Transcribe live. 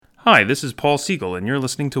Hi, this is Paul Siegel, and you're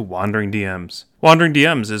listening to Wandering DMs. Wandering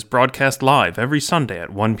DMs is broadcast live every Sunday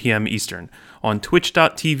at 1 p.m. Eastern on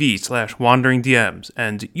twitch.tv/wanderingdms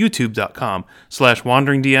and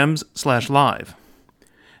youtube.com/wanderingdms/live.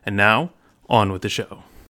 And now, on with the show.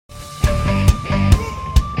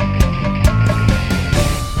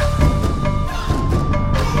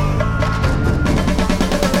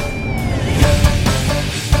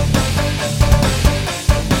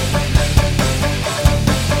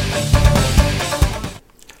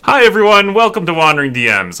 Hi everyone, welcome to Wandering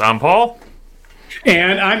DMs. I'm Paul.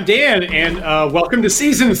 And I'm Dan, and welcome to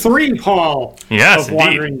Season 3, Paul, yes, of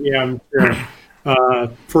Wandering DMs.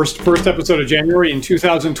 First episode of January in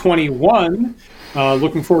 2021.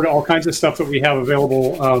 Looking forward to all kinds of stuff that we have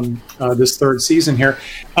available this third season here.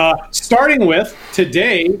 Starting with,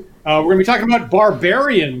 today, we're going to be talking about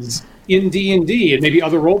barbarians in D&D and maybe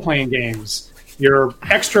other role-playing games. Your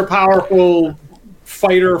extra powerful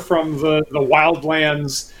fighter from the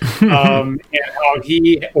wildlands, and how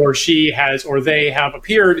he or she has or they have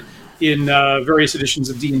appeared in various editions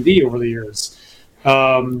of D&D over the years.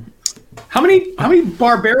 How many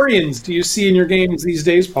barbarians do you see in your games these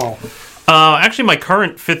days, Paul? Actually, my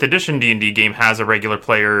current 5th edition D&D game has a regular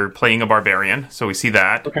player playing a barbarian, so we see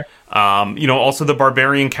that. Okay. Also the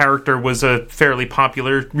barbarian character was a fairly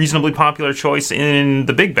reasonably popular choice in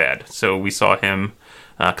the Big Bad, so we saw him,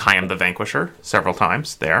 Khaim the Vanquisher, several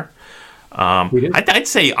times there. I'd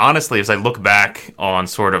say, honestly, as I look back on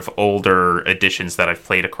sort of older editions that I've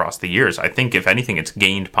played across the years, I think, if anything, it's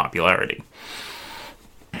gained popularity.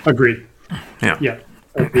 Agreed. Yeah,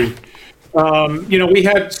 agreed. We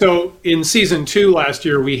had, so in Season 2 last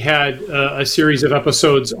year, we had a series of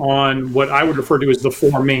episodes on what I would refer to as the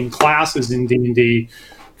 4 main classes in D&D: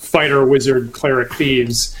 Fighter, Wizard, Cleric,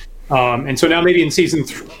 Thieves. And so now maybe in Season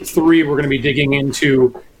 3, we're going to be digging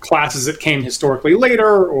into classes that came historically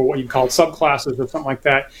later, or what you'd call subclasses or something like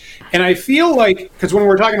that. And I feel like, because when we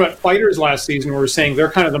were talking about fighters last season, we were saying they're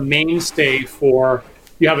kind of the mainstay for,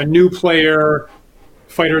 you have a new player,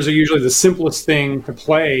 fighters are usually the simplest thing to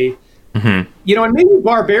play. Mm-hmm. And maybe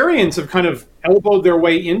barbarians have kind of elbowed their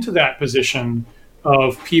way into that position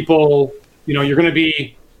of people, you're going to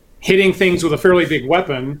be hitting things with a fairly big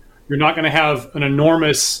weapon. You're not going to have an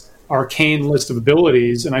enormous arcane list of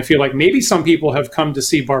abilities, and I feel like maybe some people have come to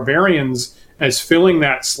see barbarians as filling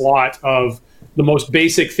that slot of the most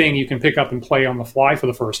basic thing you can pick up and play on the fly for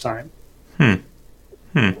the first time. I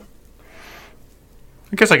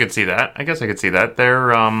guess I could see that.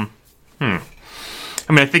 They're I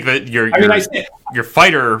think that your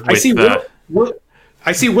fighter with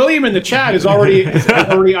I see William in the chat has already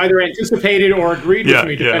either anticipated or agreed with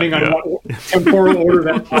me, depending on what temporal order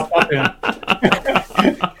that popped up in.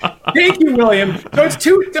 Thank you, William. So it's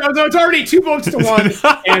already 2 votes to 1,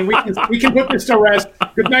 and we can put this to rest.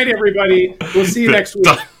 Good night, everybody. We'll see you next week.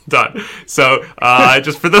 Done. So,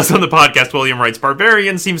 just for those on the podcast, William writes,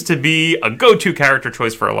 Barbarian seems to be a go-to character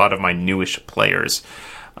choice for a lot of my newish players.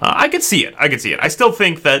 I could see it. I still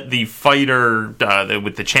think that the fighter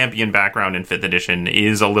with the champion background in 5th edition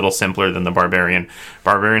is a little simpler than the barbarian.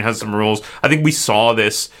 Barbarian has some rules. I think we saw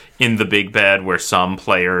this in the Big Bad, where some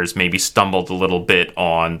players maybe stumbled a little bit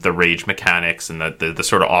on the rage mechanics and the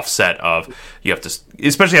sort of offset of, you have to,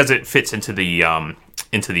 especially as it fits into the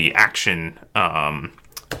action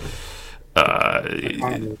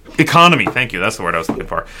economy. Thank you. That's the word I was looking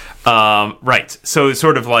for. Right. So it's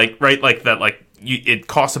sort of like that. It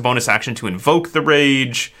costs a bonus action to invoke the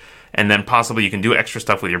rage, and then possibly you can do extra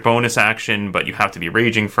stuff with your bonus action, but you have to be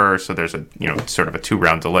raging first. So there's a sort of a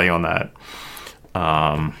 2-round delay on that.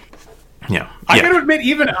 I got to admit,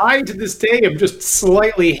 even I to this day am just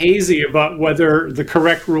slightly hazy about whether the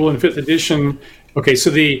correct rule in 5th edition. Okay, so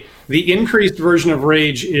the increased version of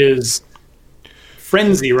rage is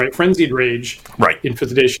frenzy, right? Frenzied rage, right, in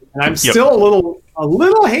 5th edition, and I'm still a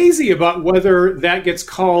little hazy about whether that gets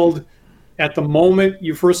called at the moment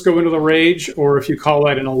you first go into the rage, or if you call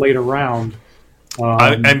that in a later round.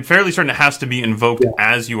 I'm fairly certain it has to be invoked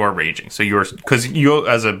as you are raging. So because you,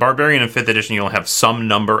 as a barbarian in 5th edition, you'll have some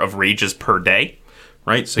number of rages per day,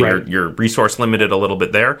 right? So you're resource limited a little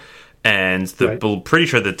bit there. And pretty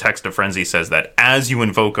sure the text of Frenzy says that as you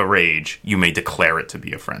invoke a rage, you may declare it to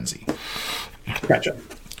be a frenzy. Gotcha.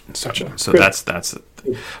 So that's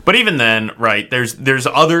but even then, right, there's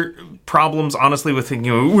other problems, honestly, with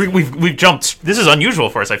we've jumped. This is unusual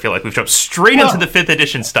for us. I feel like we've jumped straight into the 5th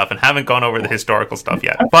edition stuff and haven't gone over the historical stuff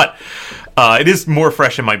yet. But it is more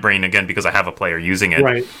fresh in my brain again because I have a player using it.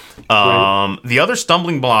 Right. The other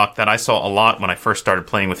stumbling block that I saw a lot when I first started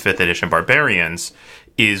playing with 5th edition barbarians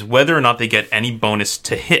is whether or not they get any bonus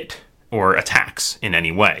to hit or attacks in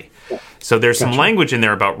any way. So there's some Gotcha. language in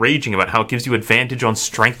there about raging, about how it gives you advantage on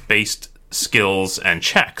strength-based skills and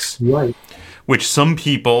checks, Right. which some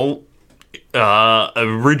people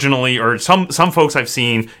originally, or some folks I've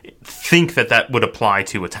seen, think that would apply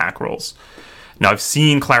to attack rolls. Now, I've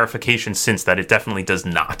seen clarification since that it definitely does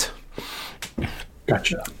not.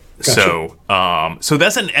 Gotcha. So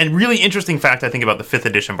that's a really interesting fact, I think, about the 5th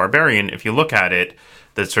edition Barbarian. If you look at it,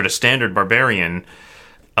 the sort of standard Barbarian,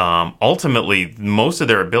 ultimately, most of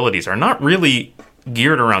their abilities are not really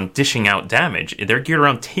geared around dishing out damage. They're geared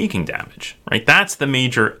around taking damage, right? That's the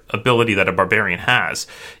major ability that a Barbarian has,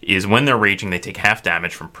 is when they're raging, they take half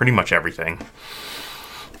damage from pretty much everything.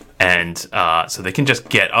 And so they can just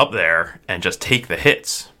get up there and just take the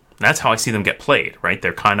hits. And that's how I see them get played, right?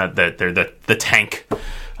 They're kind of the tank,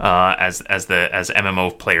 as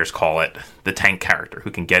MMO players call it, the tank character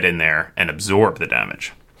who can get in there and absorb the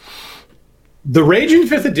damage. The Rage in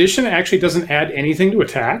 5th edition actually doesn't add anything to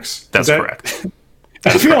attacks. That's correct.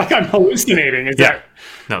 I feel like I'm hallucinating. Is that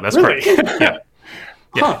No, that's really? correct. Yeah.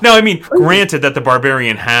 Yeah. Huh. No, I mean, granted that the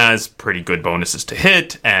Barbarian has pretty good bonuses to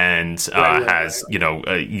hit, and has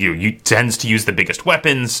you tends to use the biggest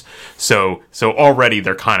weapons, so already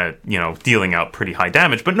they're kind of dealing out pretty high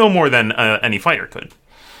damage, but no more than any fighter could.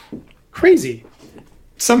 Crazy.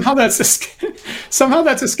 Somehow that's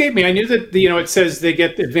escaped me. I knew that it says they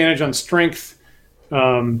get advantage on strength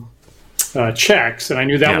checks, and I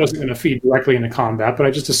knew that wasn't going to feed directly into combat, but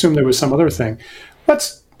I just assumed there was some other thing.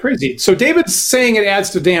 That's crazy. So David's saying it adds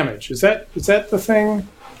to damage. Is that the thing?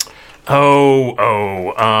 Yeah,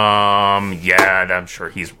 I'm sure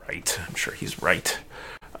he's right.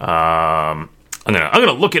 I'm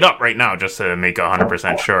gonna look it up right now just to make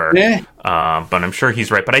 100% sure. Yeah. But I'm sure he's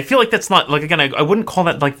right. But I feel like that's not, like, again, I wouldn't call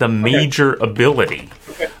that like the major ability.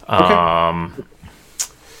 Okay.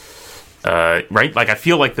 Right? Like, I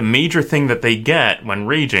feel like the major thing that they get when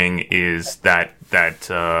raging is that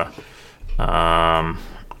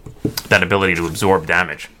ability to absorb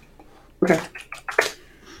damage. Okay.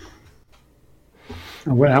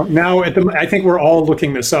 Well, now I think we're all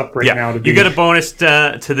looking this up now. You get a bonus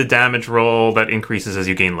to the damage roll that increases as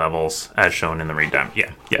you gain levels, as shown in the raid damage.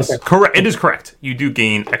 Yeah, yes, Okay. correct. It is correct. You do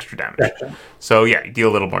gain extra damage. Gotcha. So yeah, you deal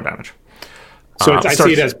a little more damage. So I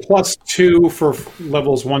see it as +2 for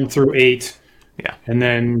levels 1 through 8. Yeah. And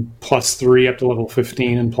then +3 up to level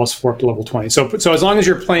 15 and +4 up to level 20. So as long as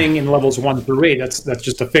you're playing in levels 1 through 8, that's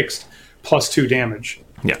just a fixed +2 damage.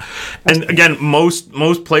 Yeah, and again, most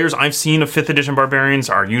players I've seen of 5th edition Barbarians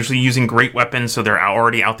are usually using great weapons, so they're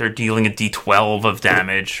already out there dealing a d12 of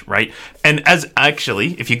damage, right? And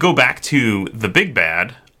if you go back to the Big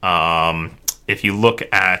Bad, if you look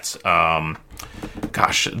at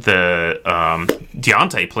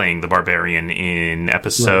Deontay playing the Barbarian in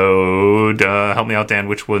episode, help me out, Dan,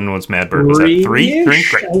 which one was Madbird? Was that 3? 3?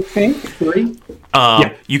 Great. I think 3.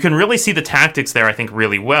 You can really see the tactics there, I think,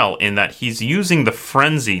 really well, in that he's using the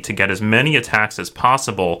frenzy to get as many attacks as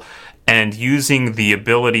possible, and using the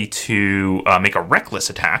ability to make a reckless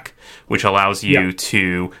attack, which allows you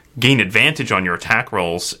to gain advantage on your attack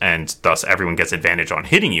rolls, and thus everyone gets advantage on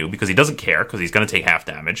hitting you, because he doesn't care, because he's going to take half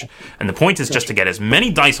damage. And the point is just to get as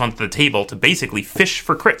many dice onto the table to basically fish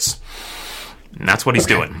for crits. And that's what he's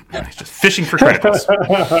doing. He's just fishing for criticals.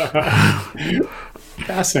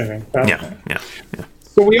 Fascinating. Yeah.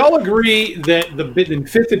 So we all agree that in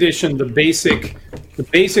 5th edition, the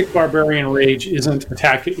basic Barbarian Rage isn't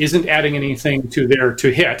adding anything to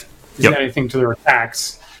hit, isn't adding anything to their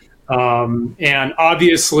attacks. And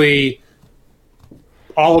obviously,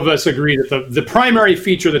 all of us agree that the primary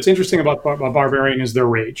feature that's interesting about Barbarian is their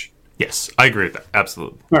rage. Yes, I agree with that.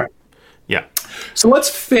 Absolutely. All right. Yeah. So let's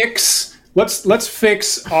fix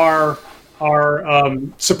our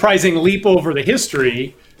surprising leap over the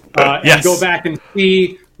history and go back and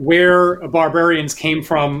see where barbarians came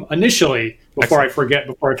from initially. Before I forget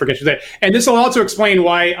today, and this will also explain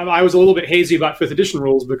why I was a little bit hazy about 5th edition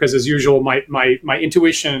rules, because as usual, my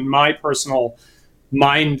intuition, my personal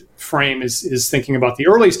mind frame is thinking about the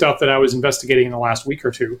early stuff that I was investigating in the last week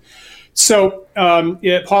or two. So,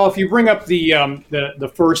 Paul, if you bring up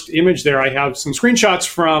the first image there, I have some screenshots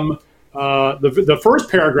from the first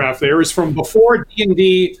paragraph. There is from before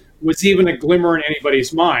D&D was even a glimmer in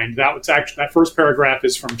anybody's mind. That first paragraph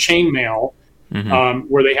is from Chainmail. Mm-hmm.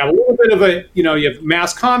 Where they have a little bit of you have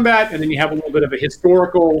mass combat, and then you have a little bit of a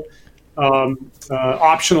historical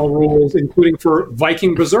optional rules, including for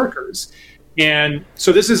Viking berserkers. And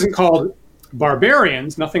so this isn't called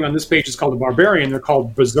barbarians. Nothing on this page is called a barbarian. They're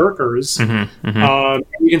called berserkers. Mm-hmm.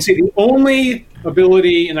 Mm-hmm. You can see the only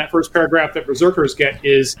ability in that first paragraph that berserkers get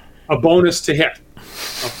is a bonus to hit, a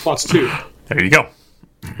 +2. There you go.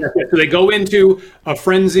 That's it. So they go into a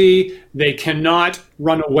frenzy. They cannot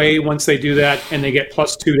run away once they do that, and they get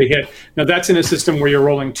 +2 to hit. Now that's in a system where you're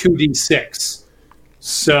rolling 2d6.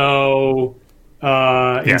 So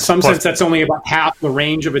in some sense, that's only about half the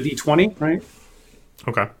range of a d20, right?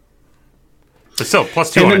 Okay. But still,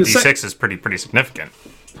 +2 on a d6 is pretty significant.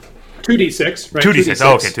 2d6, right? 2d6.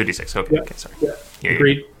 Oh, okay, 2d6. Okay, yeah. Okay, sorry. Yeah.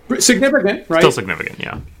 Agreed. Significant, right? Still significant,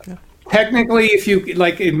 yeah. Technically, if you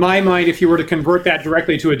like, in my mind, if you were to convert that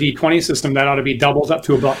directly to a d20 system, that ought to be doubled up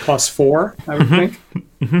to about +4. I would think.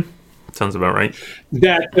 Sounds about right.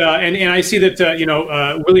 That and I see that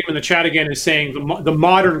William in the chat again is saying the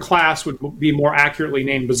modern class would be more accurately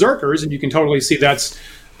named Berserkers, and you can totally see that's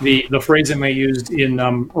the phrasing they used in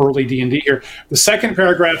early D&D here. The second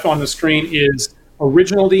paragraph on the screen is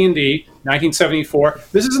original D&D, 1974.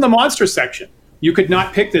 This is in the monster section. You could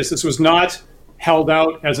not pick this. This was not held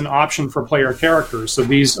out as an option for player characters. So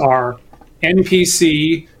these are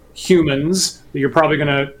NPC humans that you're probably going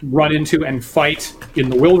to run into and fight in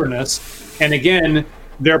the wilderness. And again,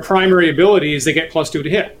 their primary ability is they get +2 to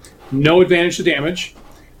hit. No advantage to damage,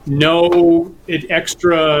 no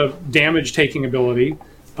extra damage taking ability,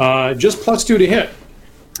 just +2 to hit.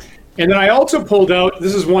 And then I also pulled out,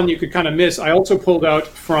 this is one you could kind of miss, I also pulled out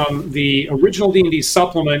from the original D&D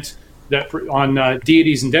supplement that on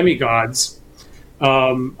deities and demigods.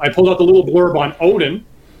 I pulled out the little blurb on Odin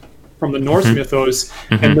from the Norse mythos,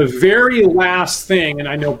 and the very last thing, and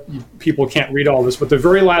I know people can't read all this, but the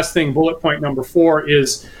very last thing, bullet point number 4,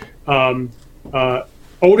 is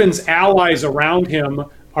Odin's allies around him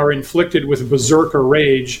are inflicted with berserker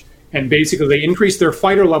rage, and basically they increase their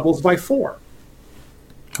fighter levels by 4.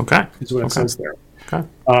 Okay. Is what it says there. Okay.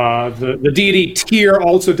 The deity tier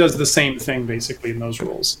also does the same thing, basically, in those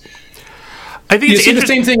rules. I think you see the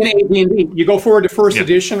same thing in AD&D. You go forward to first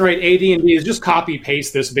edition, right? AD&D is just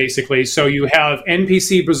copy-paste this, basically. So you have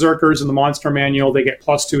NPC berserkers in the monster manual. They get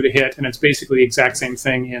 +2 to hit, and it's basically the exact same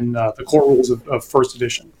thing in the core rules of first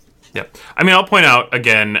edition. Yep. I mean, I'll point out,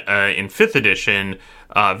 again, in 5th edition,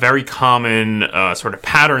 very common sort of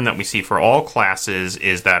pattern that we see for all classes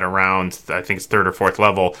is that around, I think it's 3rd or 4th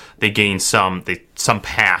level, they gain some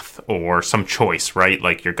path or some choice, right?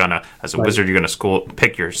 Like you're gonna, as a wizard, you're gonna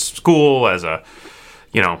pick your school. As a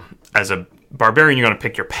barbarian, you're gonna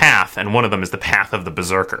pick your path, and one of them is the path of the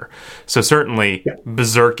berserker. So certainly,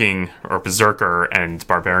 berserking or berserker and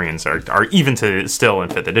barbarians are even to still in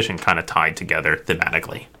 5th edition kind of tied together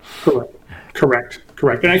thematically. Correct.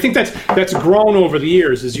 And I think that's grown over the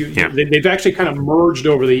years. They've actually kind of merged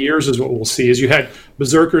over the years, is what we'll see. Is you had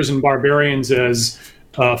berserkers and barbarians as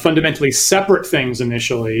fundamentally separate things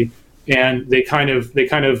initially, and they kind of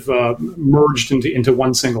merged into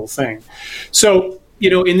one single thing. So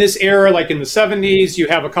in this era, like in the 70s, you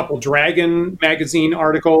have a couple Dragon magazine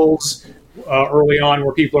articles early on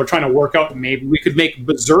where people are trying to work out maybe we could make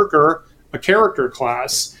Berserker a character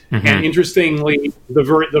class. And interestingly,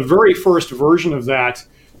 the very first version of that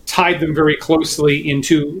tied them very closely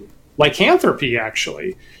into lycanthropy,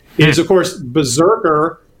 actually. It is, of course,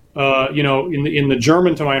 Berserker, in the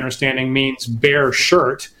German, to my understanding, means bare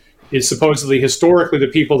shirt. Is supposedly, historically, the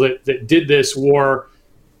people that did this wore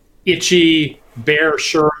itchy, bare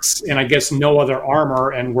shirts and I guess no other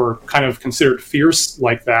armor, and were kind of considered fierce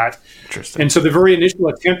like that. Interesting. And so the very initial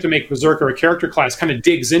attempt to make Berserker a character class kind of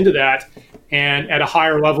digs into that, and at a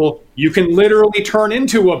higher level, you can literally turn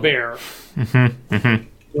into a bear. Right?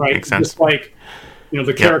 Makes sense. Just like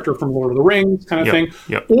the character from Lord of the Rings kind of thing.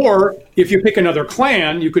 Yep. Or if you pick another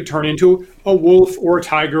clan, you could turn into a wolf or a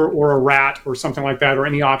tiger or a rat or something like that, or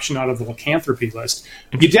any option out of the lycanthropy list.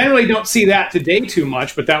 You generally don't see that today too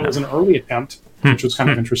much, but that was an early attempt, which was kind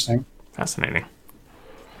of interesting. Fascinating.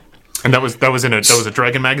 And that was a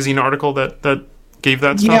Dragon magazine article that gave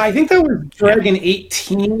that stuff? Yeah, I think that was Dragon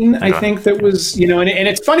 18. I think that was, and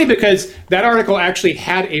it's funny because that article actually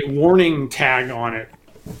had a warning tag on it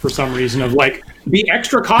for some reason of like, be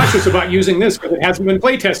extra cautious about using this because it hasn't been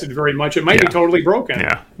play tested very much. It might be totally broken.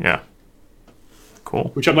 Yeah.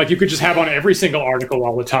 Cool. Which I'm like, you could just have on every single article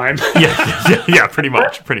all the time. yeah, pretty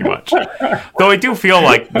much. Though I do feel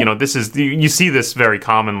like, this is, you see this very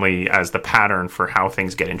commonly as the pattern for how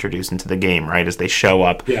things get introduced into the game, right? As they show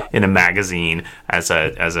up in a magazine as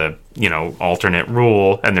a alternate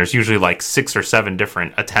rule, and there's usually like 6 or 7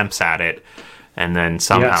 different attempts at it. And then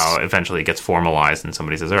somehow eventually it gets formalized and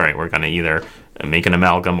somebody says, all right, we're going to either make an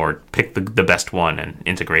amalgam or pick the best one and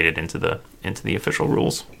integrate it into the official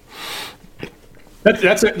rules.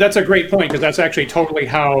 That's a great point, because that's actually totally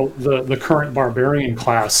how the current barbarian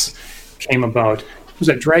class came about. was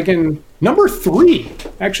that Dragon number 3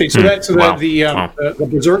 actually? So Wow. the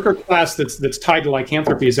Berserker class that's tied to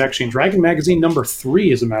lycanthropy is actually in Dragon magazine number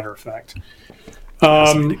 3, as a matter of fact.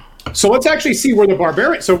 So let's actually see where the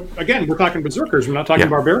barbarian. So again, we're talking berserkers. We're not talking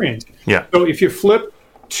barbarians. Yeah. So if you flip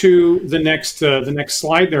to the next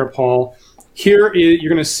slide there, Paul, here you're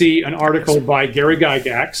going to see an article by Gary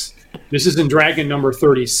Gygax. This is in Dragon number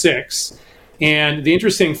 36, and the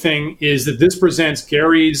interesting thing is that this presents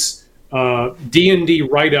Gary's D&D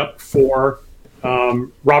write-up for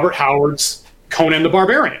Robert Howard's Conan the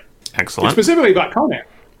Barbarian. Excellent. It's specifically about Conan,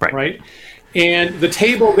 right? And the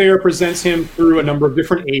table there presents him through a number of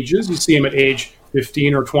different ages. You see him at age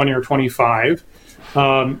 15 or 20 or 25.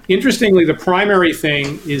 Interestingly, the primary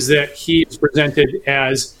thing is that he is presented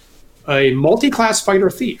as a multi-class fighter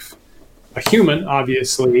thief, a human,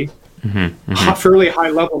 obviously, fairly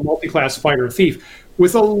high-level multi-class fighter thief,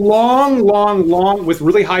 with a long, with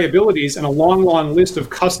really high abilities and a long list of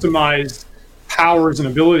customized powers and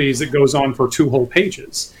abilities that goes on for 2 whole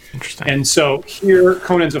pages. Interesting. And so here,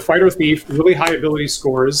 Conan's a fighter thief, really high ability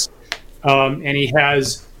scores, and he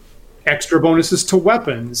has extra bonuses to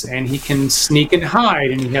weapons, and he can sneak and hide,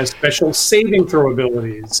 and he has special saving throw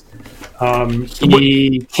abilities.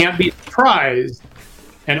 He can't be surprised,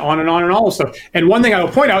 and on and all stuff. And one thing I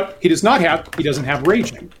will point out, he doesn't have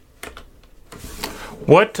raging.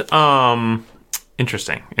 What?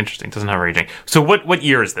 Interesting. Doesn't have raging. So what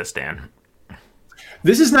year is this, Dan?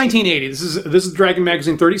 This is 1980. This is Dragon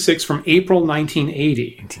Magazine 36 from April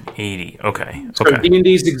 1980. 1980. Okay. So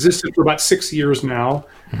D&D's existed for about 6 years now.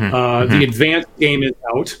 The advanced game is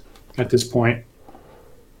out at this point.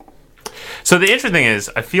 So the interesting thing is,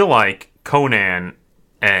 I feel like Conan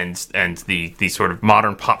and the sort of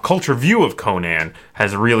modern pop culture view of Conan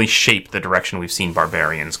has really shaped the direction we've seen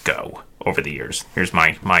barbarians go over the years. Here's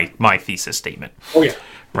my thesis statement. Oh yeah.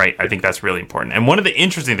 Right, I think that's really important. And one of the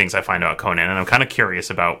interesting things I find about Conan, and I'm kind of curious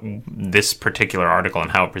about this particular article and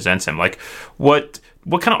how it presents him. Like, what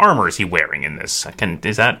kind of armor is he wearing in this? I can't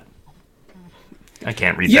read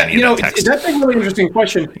any of that text. That's a really interesting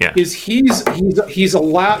question. Yeah. Is he's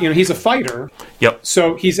allowed? He's a fighter. Yep.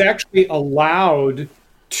 So he's actually allowed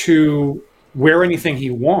to wear anything he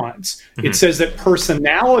wants. It says that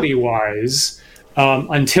personality-wise,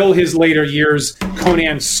 until his later years,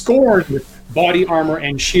 Conan scorned body armor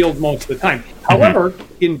and shield most of the time. However,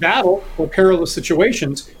 in battle or perilous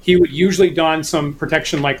situations, he would usually don some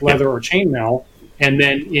protection like leather or chainmail, and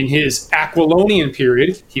then in his Aquilonian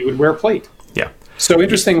period, he would wear plate. Yeah. So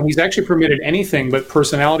interesting, he's actually permitted anything, but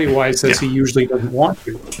personality-wise says he usually doesn't want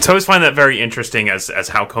to. So I always find that very interesting as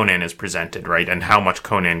how Conan is presented, right? And how much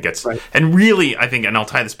Conan gets... Right. And really, I think, and I'll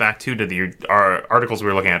tie this back to our articles we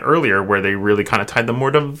were looking at earlier, where they really kind of tied them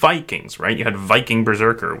more to Vikings, right? You had Viking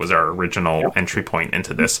Berserker was our original entry point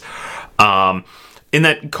into this. In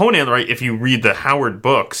that Conan, right, if you read the Howard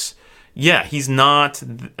books... Yeah, he's not.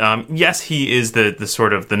 Yes, he is the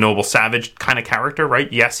sort of the noble savage kind of character,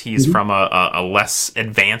 right? Yes, he's from a less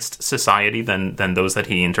advanced society than those that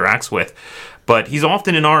he interacts with, but he's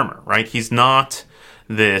often in armor, right? He's not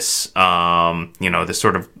this this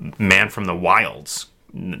sort of man from the wilds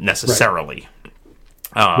necessarily.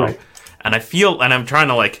 Right. And I feel, and I'm trying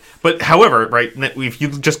to but however, right, if you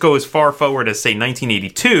just go as far forward as, say,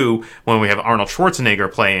 1982, when we have Arnold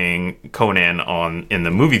Schwarzenegger playing Conan in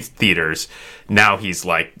the movie theaters, now he's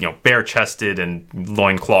bare-chested and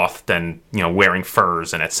loinclothed and, wearing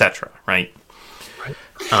furs and etc., right?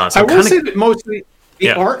 So I will say that mostly the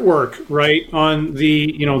artwork, right, on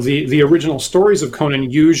the original stories of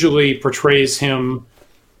Conan usually portrays him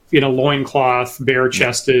in a loincloth,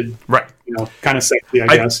 bare-chested, right? Kind of sexy, I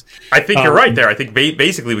guess. I think you're right there. I think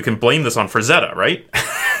basically we can blame this on Frazetta, right?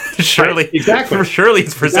 Surely, right, exactly. Surely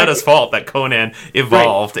it's Frazetta's fault that Conan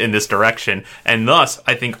evolved in this direction, and thus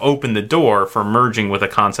I think opened the door for merging with a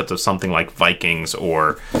concept of something like Vikings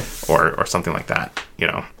or something like that.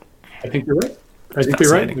 I think you're right. I think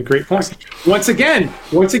you're right. A great point. Once again,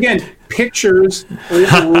 pictures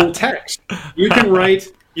overrule text. You can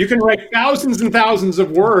write thousands and thousands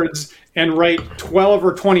of words and write 12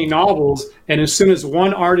 or 20 novels, and as soon as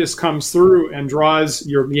one artist comes through and draws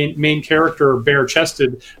your main character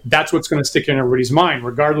bare-chested, that's what's going to stick in everybody's mind,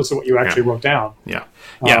 regardless of what you actually wrote down. Yeah.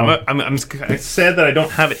 I'm sad that I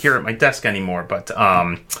don't have it here at my desk anymore, but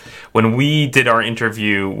when we did our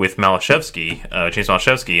interview with Malashevsky, James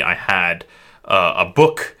Malashevsky, I had a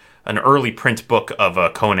book, an early print book of a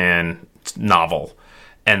Conan novel,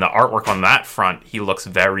 and the artwork on that front, he looks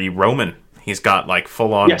very Roman. He's got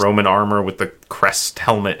full-on Roman armor with the crest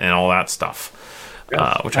helmet and all that stuff.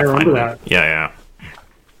 Which I remember that. Yeah.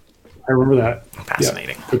 I remember that.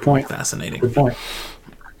 Fascinating. Yeah, good point. Fascinating. Good point.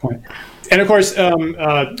 point. And of course,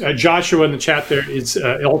 Joshua in the chat there is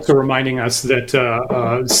also reminding us that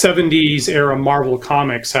 70s era Marvel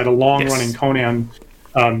Comics had a long-running Conan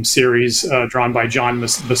series drawn by John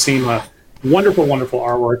Buscema. Wonderful, wonderful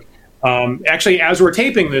artwork. Actually, as we're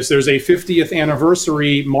taping this, there's a 50th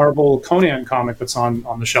anniversary Marvel Conan comic that's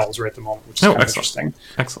on the shelves right at the moment, which is kind of interesting.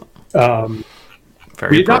 Excellent.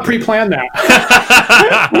 We did not pre-plan that.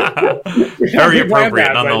 Very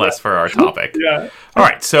appropriate, nonetheless, for our topic. Yeah. All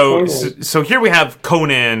right, so here we have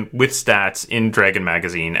Conan with stats in Dragon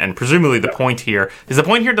Magazine, and presumably the point here is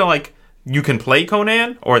to like you can play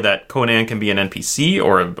Conan, or that Conan can be an NPC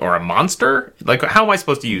or a monster. Like, how am I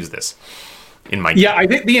supposed to use this in my game? I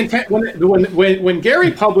think the intent when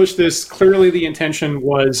Gary published this, clearly the intention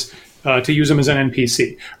was to use him as an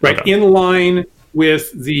NPC, right? Okay. In line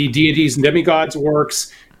with the deities and demigods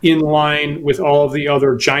works, in line with all of the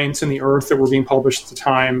other giants in the earth that were being published at the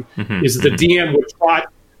time, is that the DM would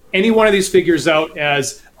trot any one of these figures out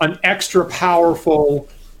as an extra powerful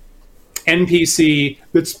NPC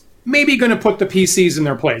that's maybe going to put the PCs in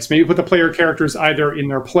their place, maybe put the player characters either in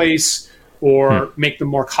their place or make them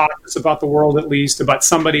more cautious about the world, at least, about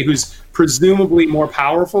somebody who's presumably more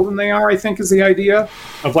powerful than they are, I think is the idea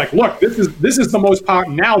of like, look, this is the most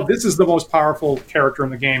this is the most powerful character in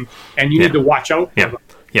the game, and you need to watch out for them.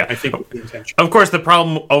 Yeah, I think that's the intention. Of course, the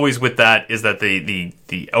problem always with that is that the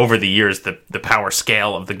over the years the power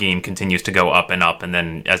scale of the game continues to go up, and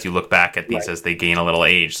then as you look back at these as they gain a little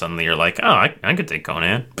age, suddenly you're like, oh, I could take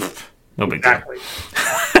Conan. No big deal.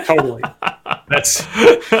 Totally. That's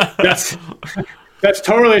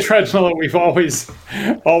totally a treadmill that we've always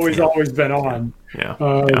been on. Yeah.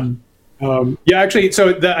 Actually,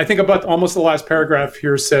 so I think about almost the last paragraph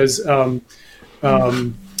here says,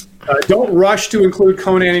 don't rush to include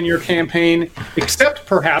Conan in your campaign, except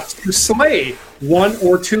perhaps to slay one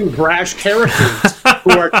or two brash characters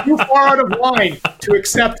who are too far out of line to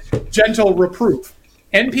accept gentle reproof.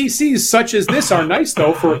 NPCs such as this are nice,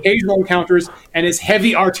 though, for occasional encounters and as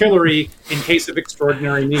heavy artillery in case of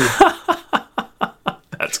extraordinary need.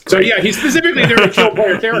 That's great. So, he's specifically there to kill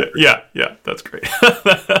player characters. Yeah, that's great.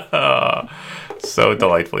 So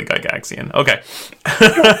delightfully Gygaxian. Okay.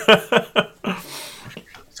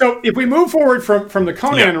 So if we move forward from the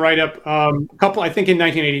Conan write-up, I think in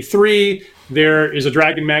 1983, there is a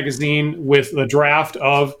Dragon magazine with the draft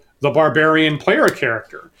of the Barbarian player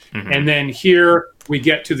character. And then here we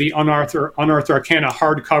get to the Unearthed Arcana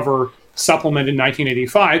hardcover supplement in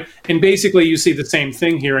 1985. And basically you see the same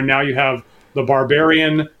thing here. And now you have the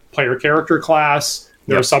Barbarian player character class.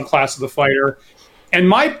 They're a subclass of the fighter.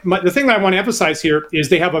 And the thing that I want to emphasize here is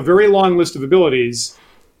they have a very long list of abilities,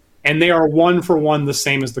 and they are one for one the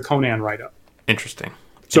same as the Conan write-up. Interesting.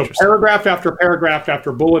 So paragraph after paragraph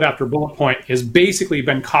after bullet point has basically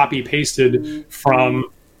been copy-pasted from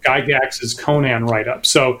Gygax's Conan write-up.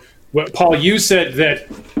 So, Paul, you said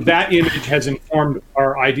that image has informed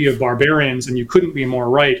our idea of barbarians, and you couldn't be more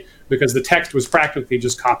right, because the text was practically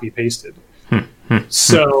just copy-pasted.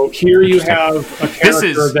 So here you have a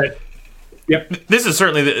character that... Yep. This is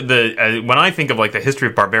certainly the when I think of like the history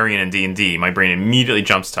of Barbarian and D&D, my brain immediately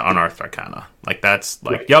jumps to Unearthed Arcana. Like that's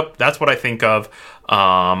like, that's what I think of.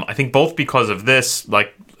 I think both because of this,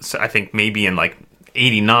 like I think maybe in like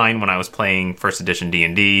 89 when I was playing first edition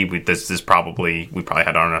D&D, we probably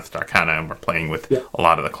had Unearthed Arcana, and we're playing with a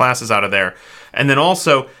lot of the classes out of there. And then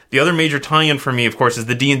also the other major tie-in for me, of course, is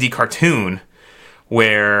the D&D cartoon,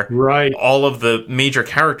 where all of the major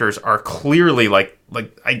characters are clearly like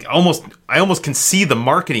I almost can see the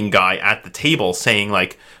marketing guy at the table saying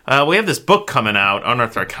like, we have this book coming out,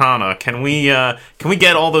 Unearthed Arcana. Can we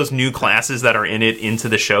get all those new classes that are in it into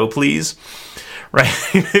the show, please? Right?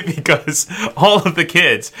 Because all of the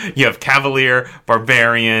kids, you have Cavalier,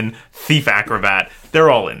 Barbarian, Thief Acrobat, they're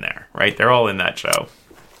all in there, right? They're all in that show.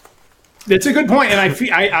 That's a good point, and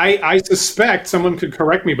I suspect, someone could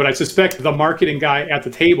correct me, but I suspect the marketing guy at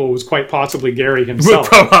the table was quite possibly Gary himself.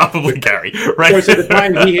 Probably Gary, right? Of course, at the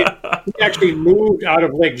time, he actually moved out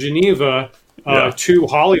of Lake Geneva to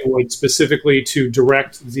Hollywood specifically to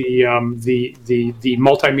direct the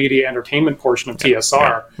multimedia entertainment portion of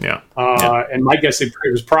TSR. And my guess it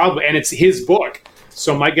was probably, and it's his book,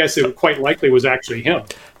 so my guess it quite likely was actually him.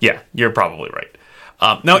 Yeah, you're probably right.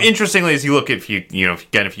 Now, interestingly, as you look, if you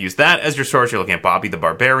use that as your source, you're looking at Bobby the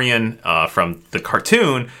Barbarian from the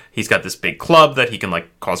cartoon. He's got this big club that he can like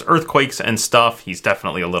cause earthquakes and stuff. He's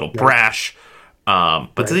definitely a little brash.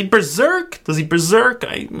 But does he berserk?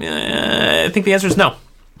 I think the answer is no.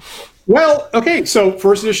 Well, okay, so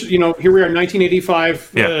first edition, here we are,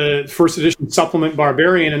 1985, first edition supplement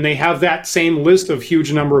Barbarian, and they have that same list of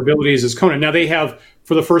huge number of abilities as Conan. Now they have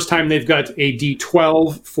For the first time, they've got a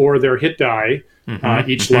D12 for their hit die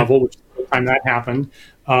each level, which is the first time that happened.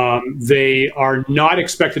 They are not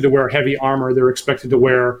expected to wear heavy armor. They're expected to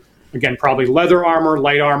wear, again, probably leather armor,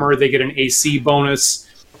 light armor. They get an AC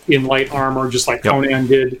bonus in light armor, just like Conan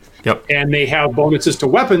did. Yep. And they have bonuses to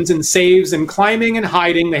weapons and saves and climbing and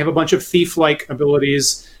hiding. They have a bunch of thief-like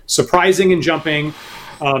abilities, surprising and jumping,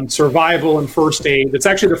 survival and first aid. It's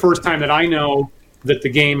actually the first time that I know that the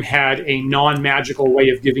game had a non-magical way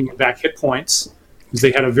of giving you back hit points, because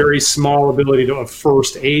they had a very small ability of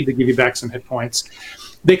first aid to give you back some hit points.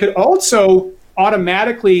 They could also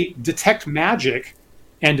automatically detect magic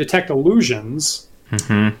and detect illusions.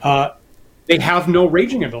 They have no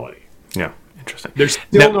raging ability. Yeah, interesting. There's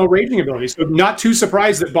still no raging ability. So not too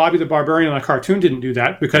surprised that Bobby the Barbarian on the cartoon didn't do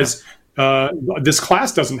that, because this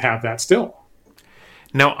class doesn't have that still.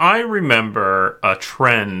 Now, I remember a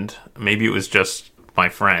trend, maybe it was just my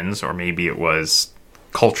friends, or maybe it was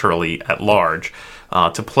culturally at large,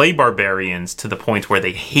 to play barbarians to the point where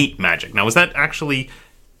they hate magic. Now, was that actually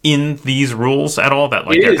in these rules at all? That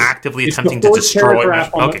they're actively attempting to destroy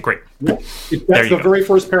magic? Okay, great. That's the very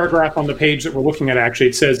first paragraph on the page that we're looking at, actually.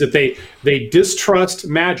 It says that they distrust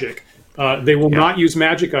magic. They will not use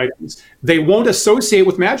magic items. They won't associate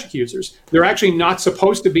with magic users. They're actually not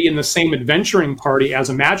supposed to be in the same adventuring party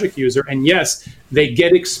as a magic user. And yes, they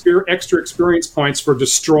get extra experience points for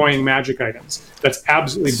destroying magic items. That's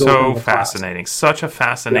absolutely so fascinating. Such a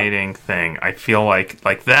fascinating thing. I feel like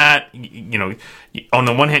that. On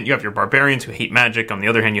the one hand, you have your barbarians who hate magic. On the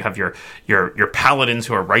other hand, you have your paladins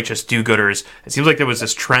who are righteous do-gooders. It seems like there was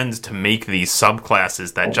this trend to make these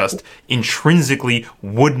subclasses that just intrinsically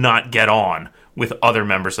would not get on with other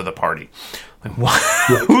members of the party.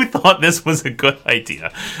 Who thought this was a good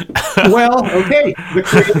idea? Well, okay, the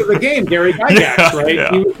creator of the game, Gary Gygax,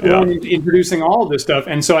 right? He was the one introducing all of this stuff,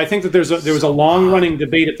 and so I think that there was a long-running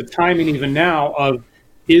debate at the time and even now of,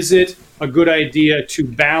 is it a good idea to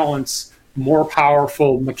balance more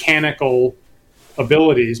powerful mechanical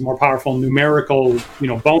abilities, more powerful numerical,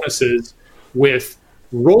 bonuses with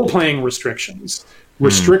role-playing restrictions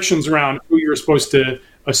around who you're supposed to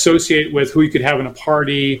associate with, who you could have in a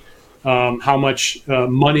party, how much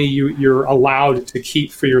money you're allowed to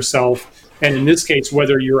keep for yourself, and in this case,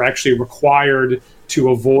 whether you're actually required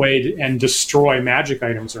to avoid and destroy magic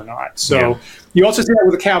items or not. So you also see that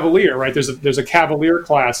with a Cavalier, right? There's a Cavalier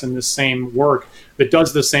class in this same work that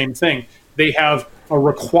does the same thing. They have a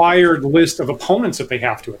required list of opponents that they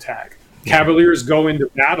have to attack. Cavaliers go into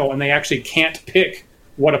battle and they actually can't pick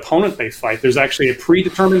what opponent they fight. There's actually a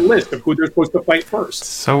predetermined list of who they're supposed to fight first.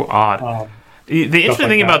 So odd. The interesting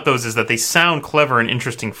thing about those is that they sound clever and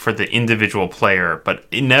interesting for the individual player, but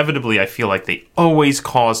inevitably I feel like they always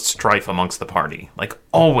caused strife amongst the party. Like,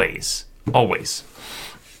 always. Always.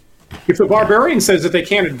 If the barbarian says that they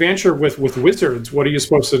can't adventure with wizards, what are you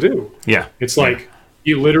supposed to do? Yeah. It's like,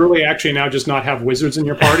 you literally actually now just not have wizards in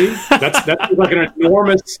your party? That's like an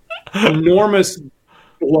enormous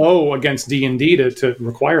blow against D&D to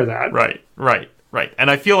require that. Right. And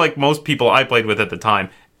I feel like most people I played with at the time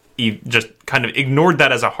just kind of ignored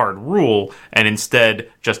that as a hard rule and instead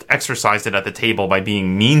just exercised it at the table by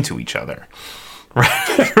being mean to each other.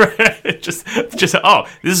 Right? Just this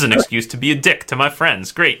is an excuse to be a dick to my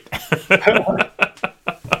friends. Great.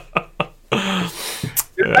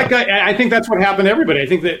 I think that's what happened to everybody. I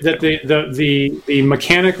think that the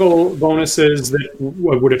mechanical bonuses that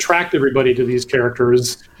would attract everybody to these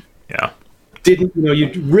characters didn't,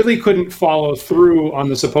 you really couldn't follow through on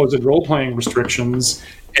the supposed role-playing restrictions,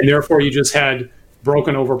 and therefore you just had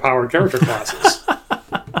broken, overpowered character classes.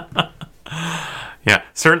 Yeah,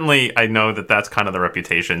 certainly I know that that's kind of the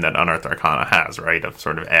reputation that Unearthed Arcana has, right? Of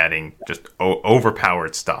sort of adding just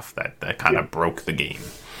overpowered stuff that kind of broke the game.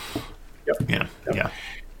 Yep. Yeah.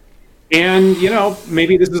 And,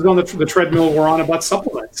 maybe this is on the treadmill we're on about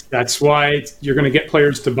supplements. That's why you're going to get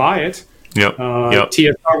players to buy it. Yep.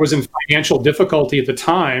 TSR was in financial difficulty at the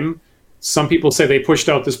time. Some people say they pushed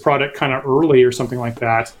out this product kind of early or something like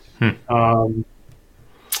that. And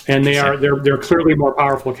they're clearly more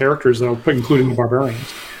powerful characters, though, including the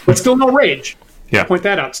barbarians. But still no rage. Yeah. I'll point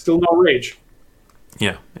that out. Still no rage.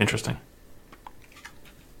 Yeah, interesting.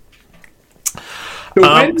 So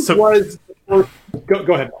when was the first...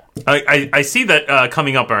 Go ahead. I see that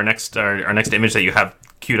coming up, our next image that you have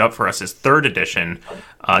queued up for us is 3rd edition.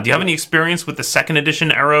 Do you have any experience with the 2nd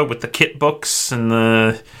edition era, with the kit books and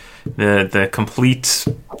the complete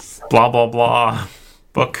blah blah blah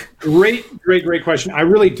book? Great question. I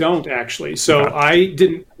really don't, actually. So I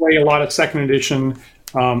didn't play a lot of 2nd edition.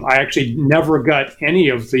 I actually never got any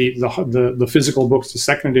of the physical books to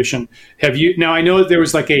 2nd edition. Have you? Now I know that there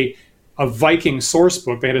was like a a Viking source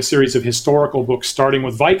book. They had a series of historical books starting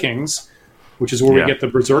with Vikings, which is where we get the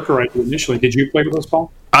Berserker idea initially. Did you play with those,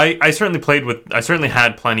 Paul? I certainly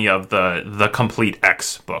had plenty of the Complete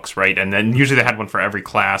X books, right? And then usually they had one for every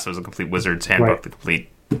class. It was a Complete Wizard's Handbook, the Complete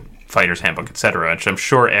Fighter's Handbook, etc. Which I'm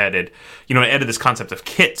sure added this concept of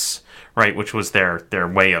kits, right? Which was their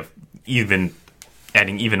way of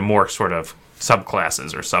adding even more sort of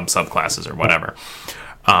subclasses or subclasses or whatever.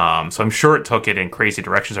 So I'm sure it took it in crazy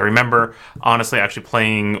directions. I remember, honestly, actually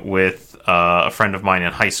playing with a friend of mine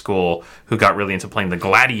in high school who got really into playing the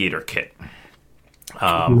Gladiator kit.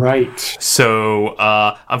 Right. So,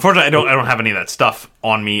 unfortunately, I don't have any of that stuff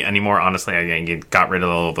on me anymore. Honestly, I got rid of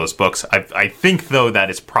all of those books. I think, though,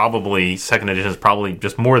 that it's probably, second edition is probably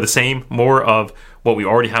just more of the same, more of what we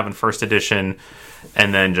already have in first edition,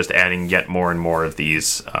 and then just adding yet more and more of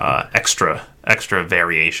these extra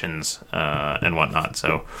variations and whatnot.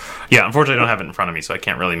 So, yeah, unfortunately, I don't have it in front of me, so I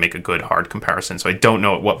can't really make a good hard comparison. So I don't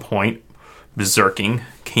know at what point Berserking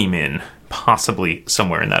came in, possibly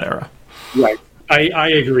somewhere in that era. Right. I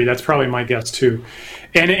agree. That's probably my guess too,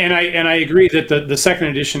 and I agree that the second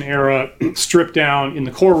edition era stripped down in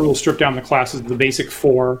the core rules, stripped down the classes, the basic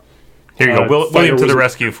four. Here you go, William to the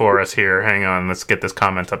rescue for us here. Hang on, let's get this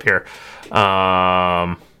comment up here.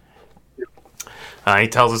 He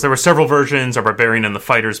tells us there were several versions: a Barbarian in the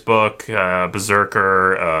Fighter's book,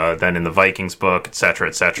 Berserker, then in the Vikings book,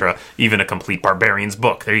 etc., even a Complete Barbarians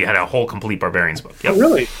book. There you had a whole Complete Barbarians book. Yep. Oh,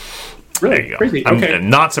 really? There you go. Crazy. Okay.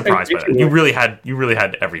 I'm not surprised by that. You really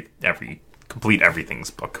had every Complete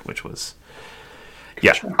Everything's book, which was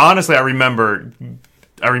honestly, I remember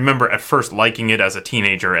at first liking it as a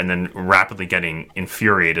teenager and then rapidly getting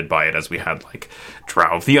infuriated by it as we had like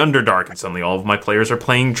Drow of the Underdark, and suddenly all of my players are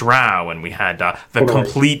playing Drow, and we had the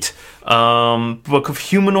complete book of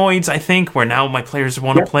humanoids, I think, where now my players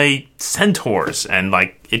want to play centaurs, and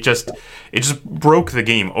like it just broke the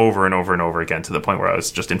game over and over and over again to the point where I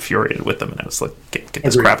was just infuriated with them, and I was like, get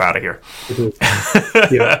this crap out of here.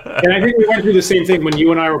 Yeah, and I think we went through the same thing when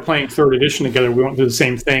you and I were playing third edition together. We went through the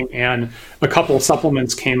same thing, and a couple of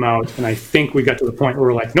supplements came out, and I think we got to the point where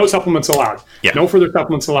we're like, no supplements allowed. Yeah. No further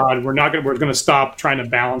supplements allowed. We're going to stop trying to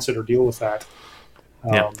balance it or deal with that.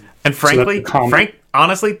 And frankly,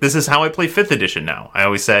 honestly, this is how I play 5th edition now. I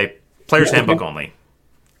always say player's handbook only.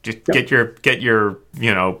 Just get your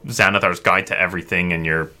Xanathar's Guide to Everything and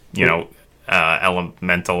your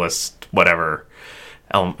Elementalist whatever.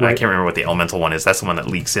 I can't remember what the Elemental one is. That's the one that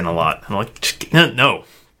leaks in a lot. I'm like, no,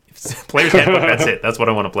 player's handbook. That's it. That's what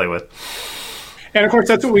I want to play with. And of course,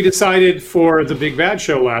 that's what we decided for the Big Bad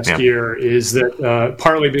Show last year. Is that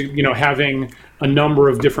partly having a number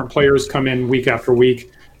of different players come in week after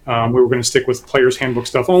week. We were going to stick with player's handbook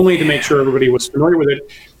stuff only to make sure everybody was familiar with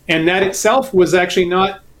it. And that itself was actually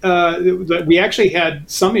not. We actually had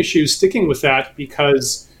some issues sticking with that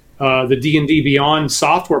because the D&D Beyond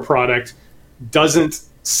software product doesn't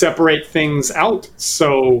separate things out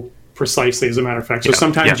so precisely, as a matter of fact. So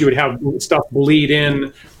sometimes you would have stuff bleed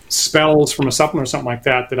in spells from a supplement or something like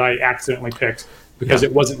that I accidentally picked because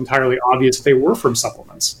it wasn't entirely obvious they were from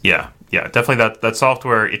supplements. Yeah, definitely that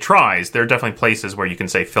software, it tries. There are definitely places where you can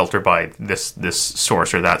say filter by this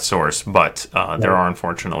source or that source, but there are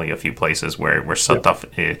unfortunately a few places where stuff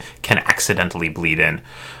can accidentally bleed in.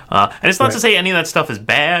 And it's not to say any of that stuff is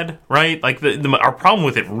bad, right? Like our problem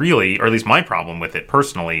with it really, or at least my problem with it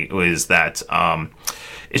personally, is that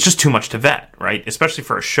it's just too much to vet, right? Especially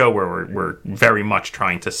for a show where we're very much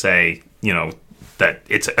trying to say, that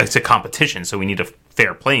it's a competition, so we need a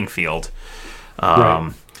fair playing field.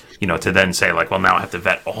 To then say like, well, now I have to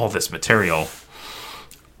vet all this material.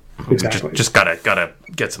 Exactly. Just gotta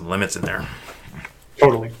get some limits in there.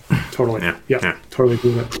 Totally. Yeah. Totally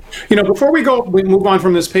agree with that. Before we move on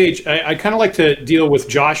from this page, I kind of like to deal with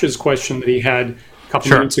Josh's question that he had a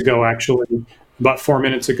couple minutes ago, actually, about 4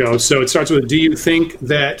 minutes ago. So it starts with, do you think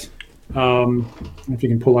that, if you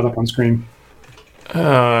can pull that up on screen.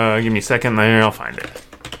 Give me a second there, I'll find it.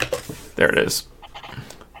 There it is.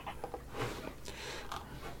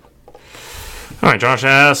 All right, Josh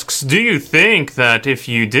asks, do you think that if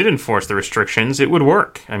you did enforce the restrictions, it would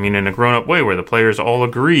work? I mean, in a grown-up way where the players all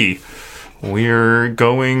agree we're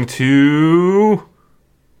going to...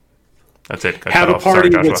 That's it. Have a party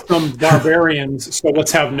with some barbarians, so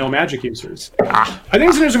let's have no magic users. I think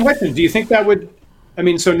it's an interesting question. Do you think that would...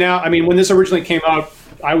 so now, when this originally came out,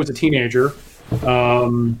 I was a teenager.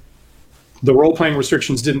 The role-playing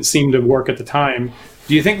restrictions didn't seem to work at the time.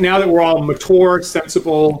 Do you think now that we're all mature,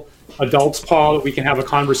 sensible... adults, Paul, that we can have a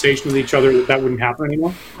conversation with each other that wouldn't happen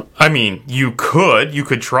anymore? I mean, you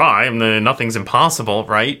could try. I mean, nothing's impossible,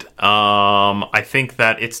 right? I think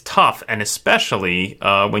that it's tough, and especially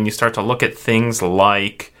when you start to look at things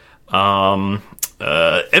like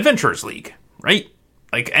Adventurers League, right?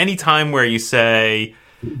 Like any time where you say,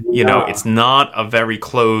 it's not a very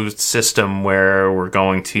closed system where we're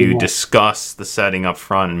going to discuss the setting up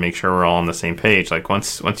front and make sure we're all on the same page. Like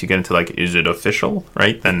once you get into like, is it official,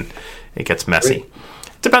 right? Then it gets messy.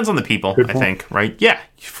 Depends on the people, I think, right? Yeah,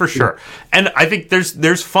 for sure. And I think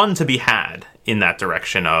there's fun to be had in that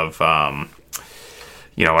direction of, I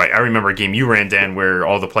remember a game you ran, Dan, where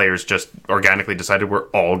all the players just organically decided we're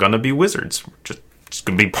all going to be wizards. Just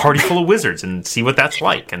going to be a party full of wizards and see what that's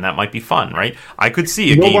like, and that might be fun, right? I could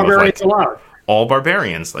see a game barbarians of like allowed. All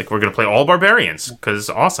barbarians. Like, we're going to play all barbarians because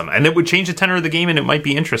awesome. And it would change the tenor of the game, and it might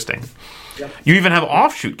be interesting. Yep. You even have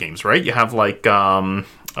offshoot games, right? You have like...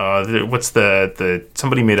 what's the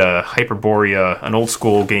somebody made a Hyperborea, an old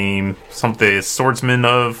school game, something Swordsman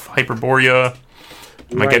of Hyperborea.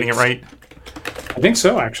 Am I getting it right? I think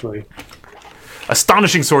so, actually.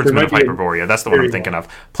 Astonishing Swordsman of Hyperborea. That's the one I'm thinking of.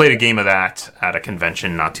 Played a game of that at a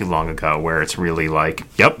convention not too long ago, where it's really like,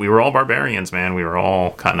 yep, we were all barbarians, man. We were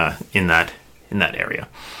all kind of in that area.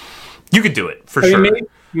 You could do it for sure.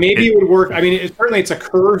 Maybe it would work. I mean, certainly it's a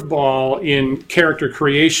curveball in character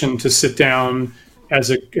creation to sit down as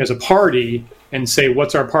a party and say,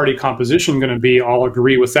 what's our party composition going to be? All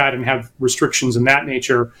agree with that and have restrictions in that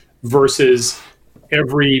nature, versus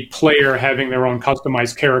every player having their own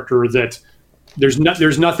customized character that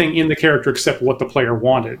there's nothing in the character except what the player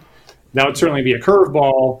wanted. That would certainly be a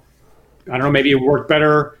curveball. I don't know, maybe it would work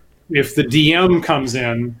better if the DM comes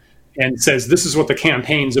in and says, this is what the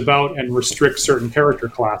campaign's about, and restricts certain character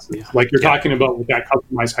classes, like you're talking about with that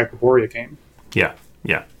customized Hyperborea game. Yeah.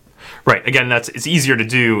 Right. Again, it's easier to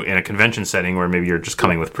do in a convention setting where maybe you're just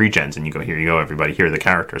coming with pre-gens and you go, here you go, everybody, here are the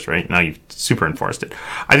characters, right? Now you've super enforced it.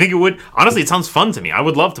 I think it would, honestly, it sounds fun to me. I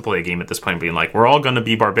would love to play a game at this point being like, we're all going to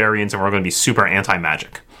be barbarians and we're going to be super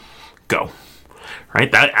anti-magic. Go.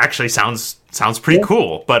 Right? That actually sounds pretty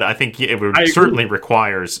cool, but I think it certainly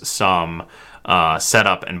requires some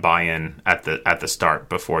setup and buy-in at the start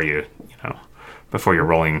before you're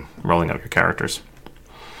rolling out your characters.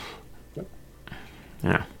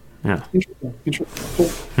 Yeah. Interesting.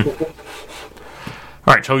 Cool.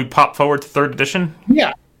 All right, shall we pop forward to 3rd edition?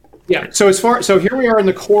 Yeah. So here we are in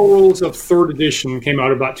the core rules of 3rd edition. Came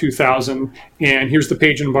out about 2000, and here's the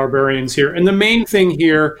page in Barbarians here. And the main thing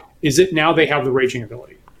here is that now they have the raging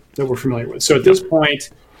ability that we're familiar with. So at this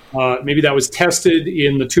point, maybe that was tested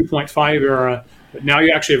in the 2.5 era, but now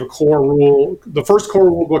you actually have a core rule, the first core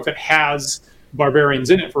rule book that has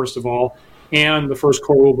barbarians in it, first of all, and the first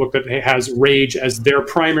core rulebook that has rage as their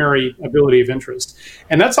primary ability of interest.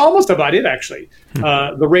 And that's almost about it, actually.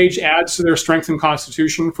 The rage adds to their strength and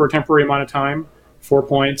constitution for a temporary amount of time, 4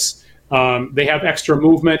 points. They have extra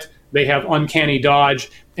movement. They have uncanny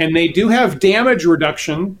dodge. And they do have damage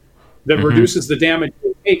reduction that reduces the damage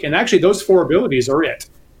they take. And actually, those 4 abilities are it.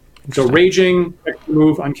 So raging, extra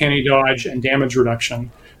move, uncanny dodge, and damage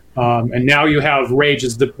reduction. And now you have rage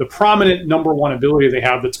as the prominent number 1 ability they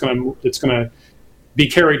have that's going to be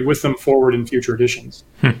carried with them forward in future editions.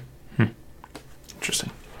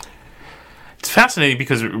 Interesting. It's fascinating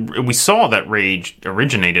because we saw that rage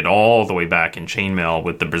originated all the way back in Chainmail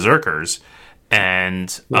with the Berserkers, and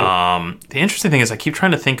the interesting thing is I keep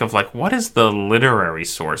trying to think of like what is the literary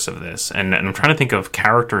source of this, and I'm trying to think of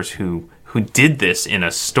characters who did this in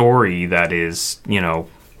a story that is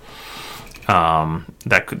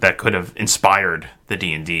that could have inspired the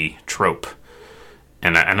D&D trope,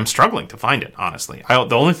 and I'm struggling to find it, honestly.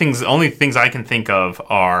 The only things I can think of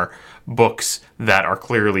are books that are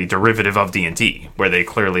clearly derivative of D&D, where they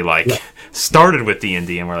clearly started with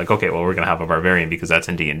D&D and we're like, okay, well, we're going to have a barbarian because that's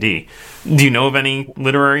in D&D. Do you know of any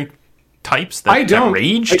literary types that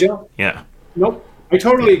raged? I don't. Yeah. Nope. I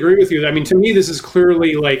totally agree with you. I mean, to me, this is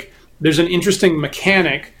clearly like there's an interesting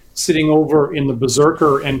mechanic sitting over in the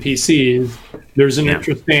Berserker NPCs. There's an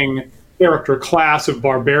interesting character class of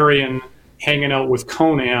barbarian hanging out with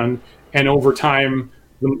Conan, and over time,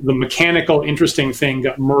 the mechanical interesting thing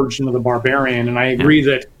got merged into the barbarian. And I agree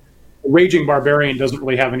that the raging barbarian doesn't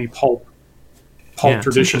really have any pulp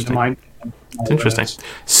tradition to mind. It's interesting.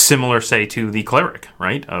 Similar, say, to the cleric,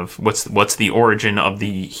 right? Of what's the origin of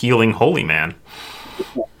the healing holy man?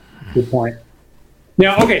 Good point.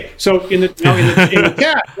 Now, okay, so in the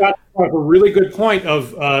chat, got a really good point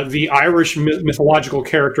of the Irish mythological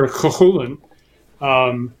character Cuchulainn,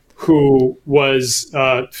 who was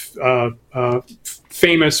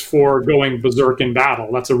famous for going berserk in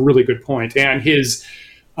battle. That's a really good point. And his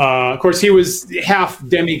Of course, he was half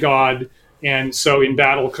demigod, and so in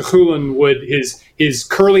battle, Cthulhu would his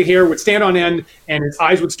curly hair would stand on end, and his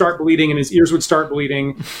eyes would start bleeding, and his ears would start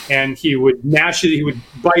bleeding, and he would gnash it. He would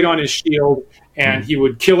bite on his shield, and he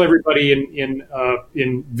would kill everybody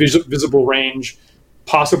in visible range,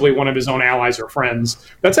 possibly one of his own allies or friends.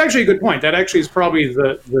 That's actually a good point. That actually is probably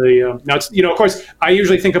the now it's, of course, I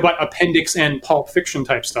usually think about Appendix N Pulp Fiction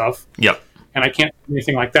type stuff. Yep. And I can't do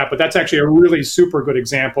anything like that, but that's actually a really super good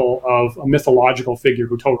example of a mythological figure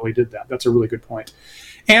who totally did that. That's a really good point.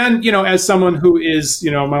 And, as someone who is,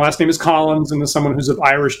 my last name is Collins, and as someone who's of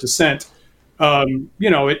Irish descent,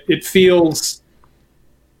 it feels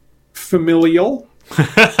familial.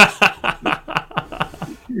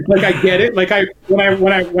 Like I get it. Like when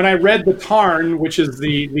I read the Tarn, which is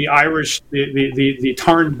the Irish the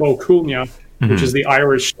Tarn Bo Cúailnge, which is the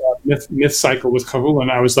Irish myth cycle with Cthulhu,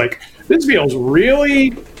 I was like, this feels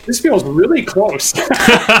really close.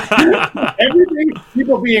 Everything,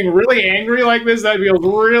 people being really angry like this, that feels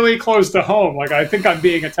really close to home. Like I think I'm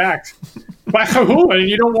being attacked by Cthulhu, and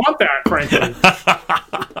you don't want that, frankly.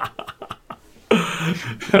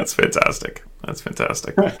 That's fantastic.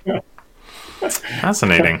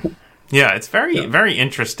 Fascinating. Yeah, it's very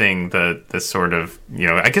interesting, the sort of,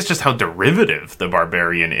 I guess just how derivative the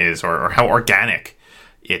barbarian is, or how organic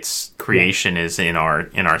its creation is in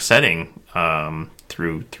our setting,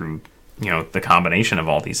 through the combination of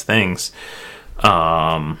all these things.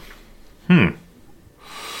 And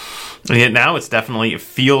yet now it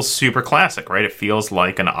feels super classic, right? It feels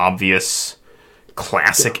like an obvious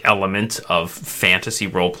classic element of fantasy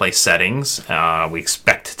roleplay settings. We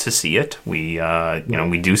expect to see it. We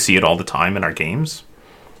do see it all the time in our games.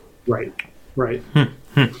 Right.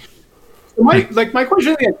 So my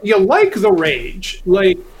question is, you like the Rage?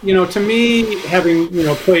 Like, to me, having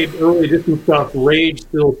played early edition stuff, Rage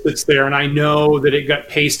still sits there, and I know that it got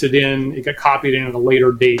copied in at a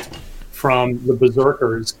later date from the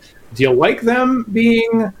Berserkers. Do you like them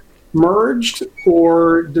being merged,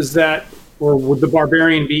 or would the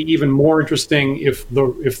Barbarian be even more interesting if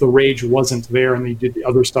the Rage wasn't there and they did the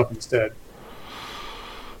other stuff instead?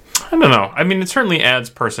 I don't know. I mean, it certainly adds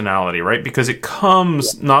personality, right? Because it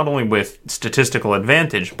comes not only with statistical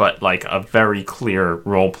advantage, but like a very clear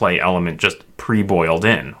roleplay element just pre-boiled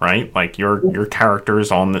in, right? Like your character's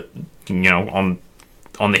on the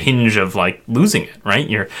on the hinge of like losing it, right?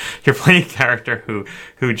 You're playing a character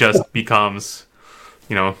who just becomes,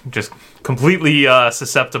 just completely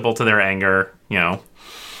susceptible to their anger,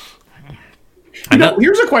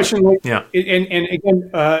 Here's a question. Like, yeah. And again,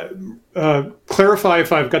 clarify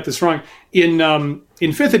if I've got this wrong. In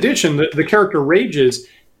 5th edition, the character rages.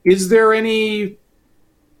 Is there any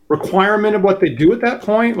requirement of what they do at that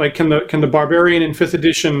point? Like, can the barbarian in 5th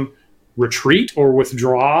edition retreat or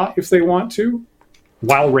withdraw if they want to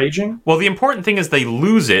while raging? Well, the important thing is they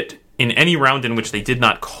lose it in any round in which they did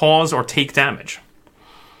not cause or take damage.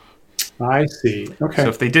 I see. Okay. So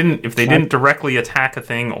if they didn't directly attack a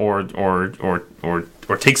thing or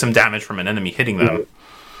take some damage from an enemy hitting them,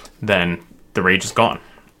 then the rage is gone.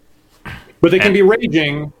 But they can be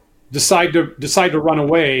raging, decide to run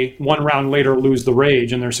away, one round later lose the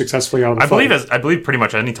rage, and they're successfully out of the fight. I believe pretty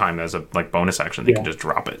much any time as a bonus action they can just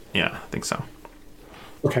drop it. Yeah, I think so.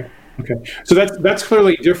 Okay. So that's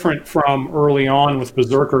clearly different from early on with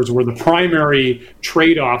Berserkers, where the primary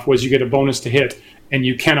trade-off was you get a bonus to hit, and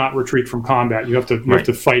you cannot retreat from combat. You have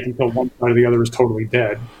to fight until one side or the other is totally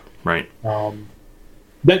dead. Right.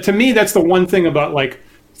 That to me, that's the one thing about like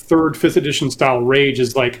 3rd, 5th edition style rage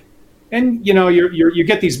is like, and you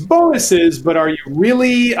get these bonuses, but are you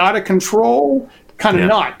really out of control? Kind of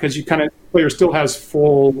not, because player still has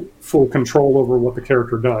full control over what the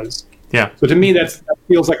character does. Yeah. So to me, that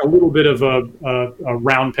feels like a little bit of a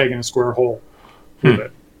round peg in a square hole. A little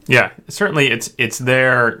bit. Yeah, certainly it's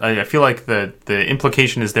there. I feel like the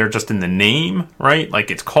implication is there just in the name, right?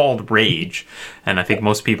 Like it's called Rage, and I think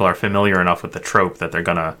most people are familiar enough with the trope that they're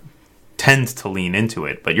gonna tend to lean into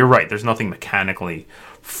it. But you're right. There's nothing mechanically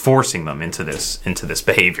forcing them into this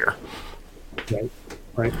behavior.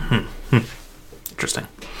 Right. Interesting.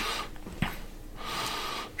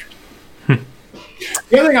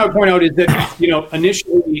 The other thing I would point out is that,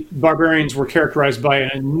 initially barbarians were characterized by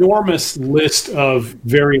an enormous list of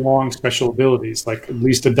very long special abilities, like at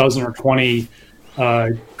least a dozen or 20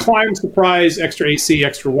 climb, surprise, extra AC,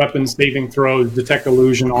 extra weapons, saving throws, detect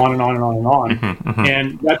illusion, on and on and on and on.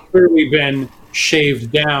 And that's clearly been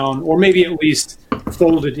shaved down, or maybe at least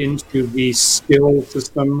folded into the skill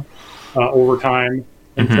system over time.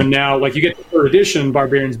 And so now, like you get to 3rd edition,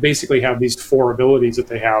 barbarians basically have these 4 abilities that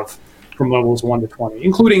they have from levels 1 to 20,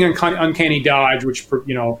 including uncanny dodge, which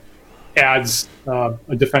adds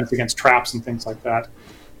a defense against traps and things like that.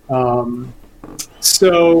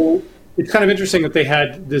 So it's kind of interesting that they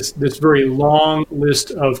had this very long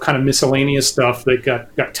list of kind of miscellaneous stuff that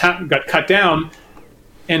got cut down,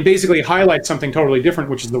 and basically highlights something totally different,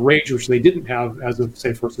 which is the rage, which they didn't have as of,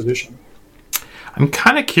 say, first edition. I'm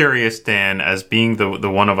kind of curious, Dan, as being the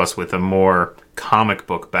one of us with a more comic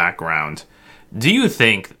book background, do you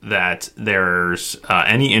think that there's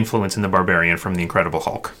any influence in the Barbarian from the Incredible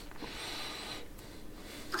Hulk?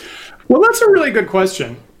 Well, that's a really good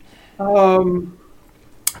question.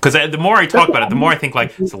 Because the more I talk about it, the more I think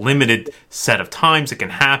like it's a limited set of times it can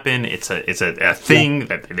happen. It's a thing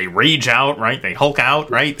that they rage out, right? They Hulk out,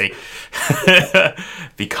 right? They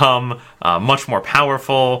become much more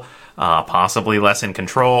powerful, possibly less in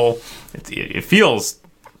control. It feels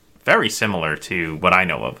very similar to what I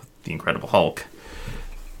know of the Incredible Hulk.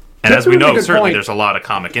 And as we know, certainly there's a lot of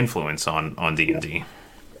comic influence on D&D.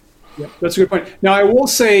 Yeah, that's a good point. Now, I will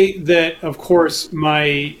say that, of course, that's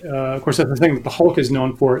the thing that the Hulk is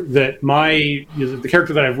known for. That the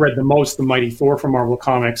character that I've read the most, the Mighty Thor from Marvel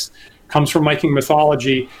Comics, comes from Viking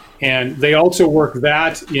mythology, and they also work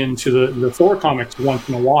that into the Thor comics once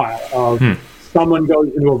in a while. Someone goes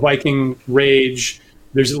into a Viking rage.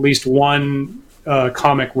 There's at least one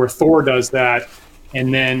comic where Thor does that,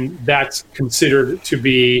 and then that's considered to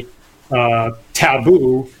be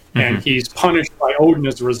taboo. And he's punished by Odin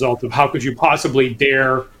as a result of how could you possibly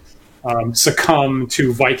dare succumb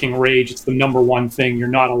to Viking rage? It's the number one thing you're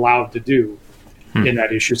not allowed to do in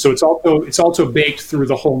that issue. So it's also baked through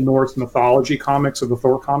the whole Norse mythology comics of the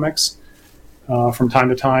Thor comics from time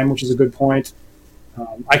to time, which is a good point.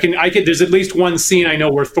 There's at least one scene I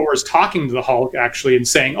know where Thor is talking to the Hulk actually and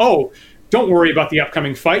saying, "Oh, don't worry about the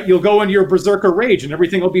upcoming fight. You'll go into your berserker rage and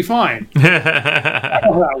everything will be fine." I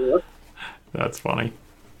know how that works. That's funny.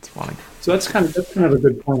 It's funny. So that's kind of a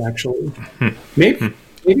good point, actually. Maybe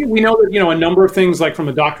we know that a number of things like from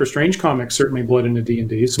the Doctor Strange comics certainly bled into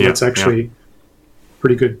D&D. So that's actually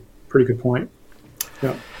pretty good point.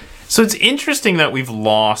 Yeah. So it's interesting that we've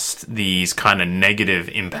lost these kind of negative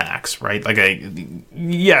impacts, right?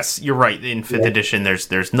 Yes, you're right. In 5th edition,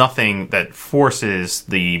 there's nothing that forces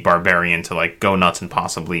the barbarian to like go nuts and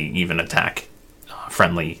possibly even attack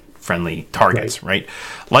friendly targets, right?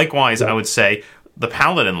 Likewise, I would say the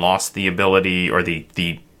paladin lost the ability or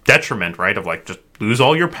the detriment, right, of like just lose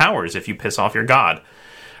all your powers if you piss off your god,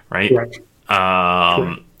 right?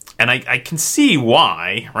 And I can see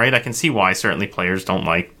why, right? I can see why certainly players don't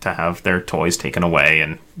like to have their toys taken away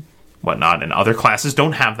and whatnot, and other classes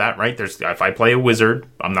don't have that, right? If I play a wizard,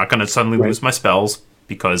 I'm not going to suddenly lose my spells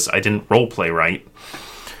because I didn't role play right.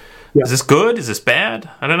 Is this good? Is this bad?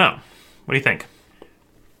 I don't know. What do you think?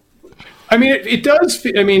 I mean, it does.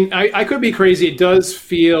 I could be crazy. It does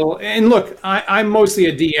feel. And look, I'm mostly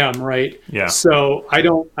a DM, right? Yeah. So I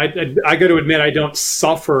don't. I got to admit, I don't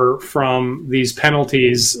suffer from these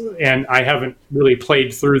penalties, and I haven't really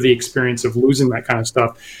played through the experience of losing that kind of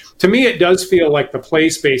stuff. To me, it does feel like the play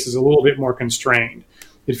space is a little bit more constrained.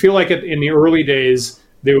 It feels like in the early days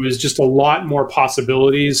there was just a lot more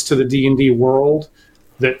possibilities to the D&D world,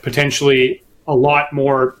 that potentially a lot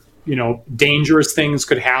more dangerous things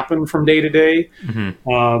could happen from day to day.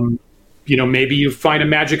 Maybe you find a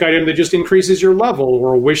magic item that just increases your level,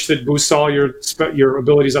 or a wish that boosts all your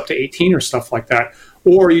abilities up to 18 or stuff like that.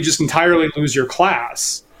 Or you just entirely lose your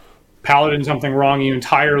class. Paladin, something wrong, you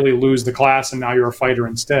entirely lose the class, and now you're a fighter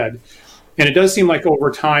instead. And it does seem like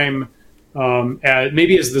over time,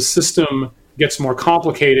 as the system gets more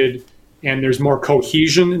complicated and there's more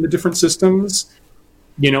cohesion in the different systems,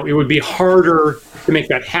 it would be harder to make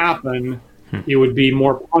that happen. It would be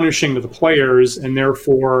more punishing to the players, and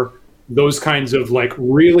therefore those kinds of like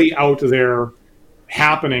really out there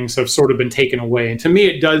happenings have sort of been taken away. And to me,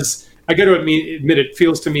 it does. I got to admit, it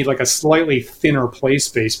feels to me like a slightly thinner play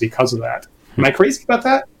space because of that. Am I crazy about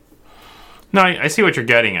that? No, I see what you're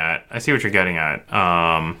getting at.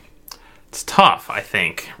 It's tough, I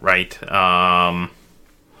think, right?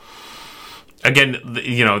 Again,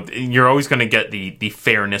 you're always going to get the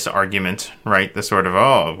fairness argument, right? The sort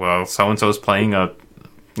of, so-and-so's playing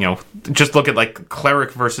just look at like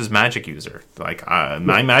cleric versus magic user. Like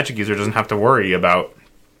my magic user doesn't have to worry about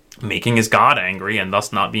making his god angry and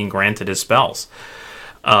thus not being granted his spells.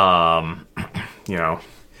 I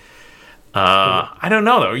don't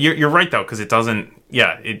know though. You're right though, because it doesn't.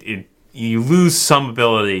 Yeah, you lose some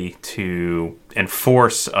ability to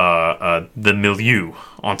enforce the milieu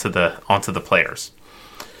onto the players.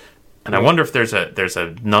 And I wonder if there's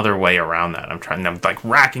another way around that. I'm like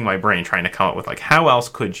racking my brain trying to come up with like how else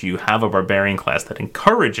could you have a barbarian class that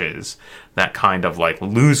encourages that kind of like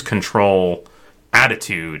lose control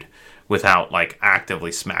attitude without like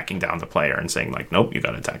actively smacking down the player and saying like, nope, you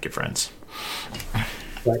got to attack your friends.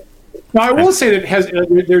 Right. Now, I will say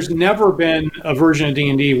that there's never been a version of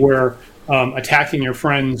D&D where attacking your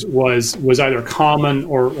friends was either common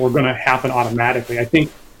or going to happen automatically. I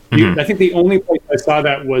think the only place I saw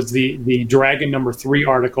that was the Dragon number 3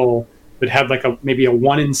 article that had like maybe a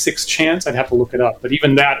 1 in 6 chance. I'd have to look it up, but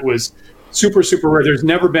even that was super, super rare. There's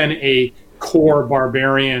never been a core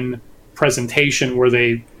barbarian presentation where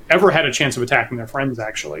they ever had a chance of attacking their friends,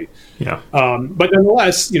 actually. Yeah. But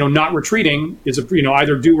nonetheless, not retreating is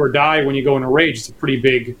either do or die when you go in a rage. It's a pretty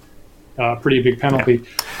big penalty. Yeah.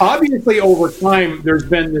 Obviously, over time, there's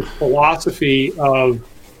been this philosophy of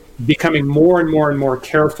becoming more and more and more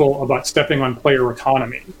careful about stepping on player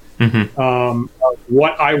autonomy.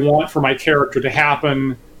 What I want for my character to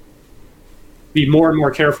happen, be more and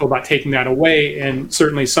more careful about taking that away. And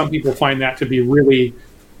certainly some people find that to be really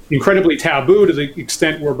incredibly taboo, to the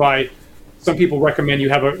extent whereby some people recommend you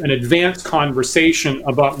have an advanced conversation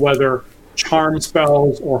about whether charm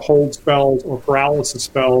spells or hold spells or paralysis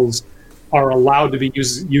spells are allowed to be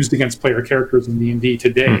used against player characters in D&D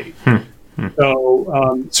today.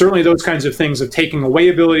 So certainly those kinds of things of taking away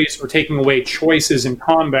abilities or taking away choices in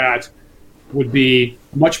combat would be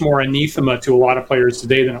much more anathema to a lot of players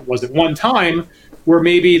today than it was at one time, where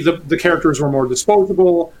maybe the characters were more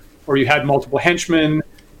disposable, or you had multiple henchmen,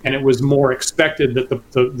 and it was more expected that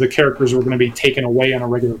the characters were going to be taken away on a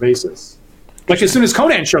regular basis. Like as soon as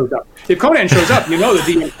Conan shows up. If Conan shows up, the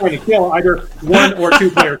DM is going to kill either 1 or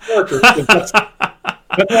 2 player characters. That's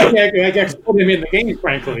why I guess put him in the game,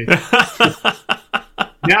 frankly.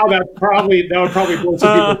 Now that would probably blow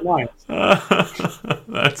some people's minds.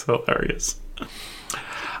 That's hilarious.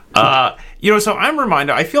 So I'm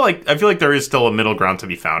reminded. I feel like there is still a middle ground to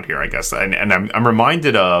be found here, I guess, and I'm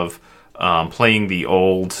reminded of playing the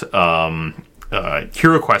old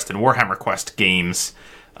Hero Quest and Warhammer Quest games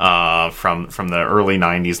from the early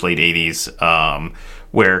 '90s, late '80s,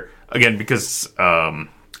 where again, because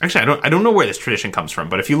actually I don't know where this tradition comes from,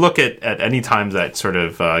 but if you look at any time that sort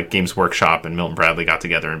of Games Workshop and Milton Bradley got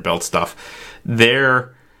together and built stuff,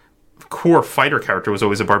 their core fighter character was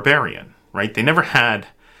always a barbarian, right? They never had,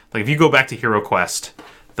 like, if you go back to Hero Quest,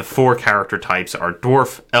 the 4 character types are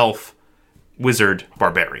dwarf, elf, wizard,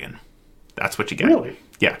 barbarian. That's what you get. Really?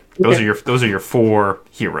 Yeah, those are your 4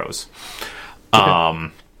 heroes. Okay.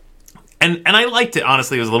 And I liked it,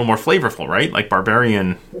 honestly. It was a little more flavorful, right? Like,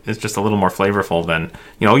 barbarian is just a little more flavorful than,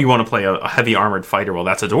 you want to play a heavy armored fighter. Well,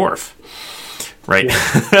 that's a dwarf, right?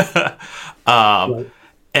 Yeah. Right.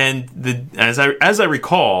 And as I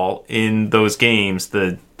recall, in those games,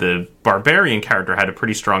 the barbarian character had a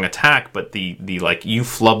pretty strong attack, but the like, you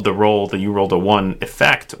flubbed the roll, that you rolled a 1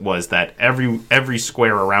 effect was that every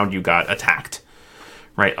square around you got attacked,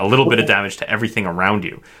 right? A little bit of damage to everything around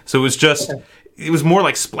you. So it was just, it was more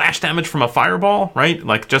like splash damage from a fireball, right?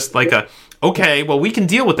 Like just like okay, well, we can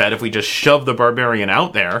deal with that if we just shove the barbarian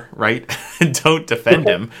out there, right? And don't defend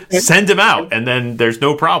him, send him out, and then there's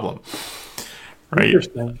no problem. Right.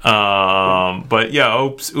 But yeah,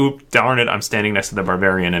 oops, darn it, I'm standing next to the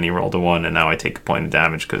barbarian and he rolled a 1 and now I take a point of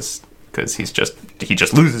damage because he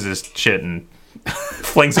just loses his shit and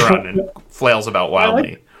flings around and flails about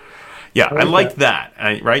wildly. I like that.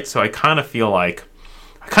 Right? So I kind of feel like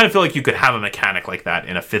you could have a mechanic like that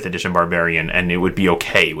in a 5th edition barbarian and it would be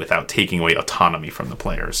okay without taking away autonomy from the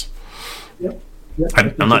players. Yep.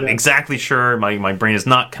 I'm not exactly sure. My brain is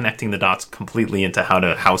not connecting the dots completely into how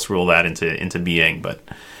to house rule that into being, but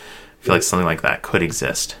I feel like something like that could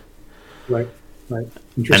exist. Right.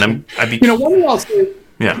 Interesting. And one thing I'll say.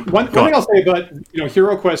 Yeah. One thing I'll say about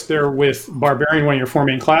Hero Quest there with Barbarian, one of your 4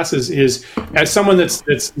 main classes, is as someone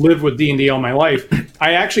that's lived with D&D all my life,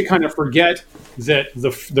 I actually kind of forget that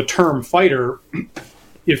the term fighter,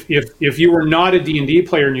 if you were not a D&D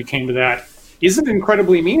player and you came to that, isn't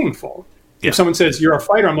incredibly meaningful. Yeah. If someone says you're a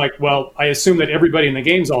fighter, I'm like, well, I assume that everybody in the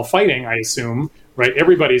game's all fighting, I assume, right?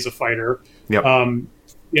 Everybody's a fighter. Yep. And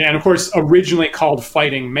of course, originally called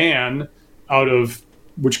Fighting Man,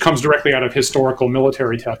 which comes directly out of historical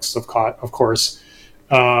military texts, of course,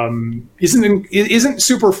 isn't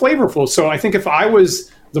super flavorful. So I think if I was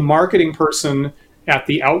the marketing person at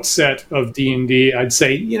the outset of D&D, I'd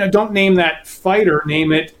say, don't name that fighter,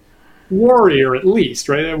 name it warrior at least,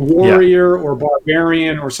 right? A warrior or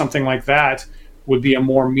barbarian or something like that would be a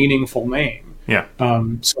more meaningful name. Yeah.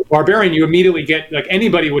 So barbarian, you immediately get, like,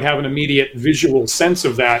 anybody would have an immediate visual sense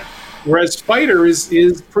of that, whereas fighter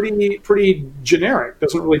is pretty generic.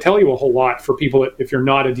 Doesn't really tell you a whole lot for people if you're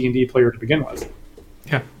not a D&D player to begin with.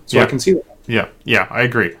 Yeah. So I can see that. Yeah, I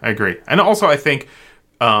agree. And also I think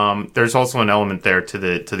there's also an element there to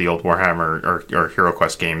the old Warhammer or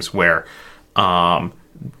HeroQuest games where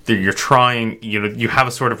you're trying, you have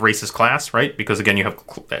a sort of racist class, right? Because again, you have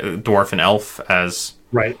dwarf and elf as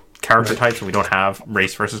character types, and we don't have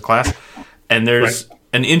race versus class. And there's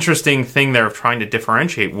an interesting thing there of trying to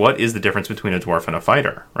differentiate what is the difference between a dwarf and a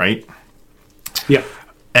fighter, right? Yeah.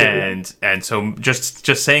 And so just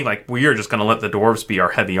saying like we are just going to let the dwarves be our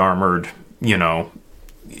heavy armored,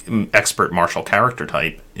 expert martial character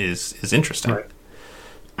type is interesting.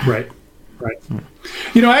 Right.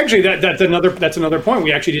 Actually, that's another point.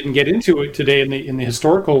 We actually didn't get into it today in the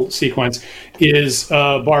historical sequence. Is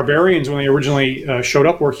barbarians, when they originally showed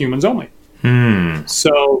up, were humans only.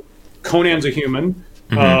 So Conan's a human.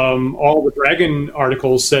 All the Dragon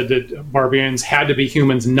articles said that barbarians had to be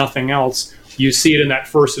humans, nothing else. You see it in that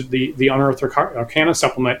first, the Unearthed Arcana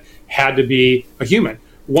supplement had to be a human.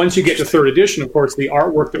 Once you get to 3rd edition, of course, the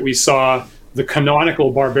artwork that we saw, the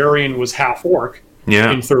canonical barbarian was half-orc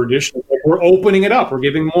in 3rd edition. We're opening it up. We're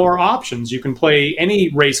giving more options. You can play any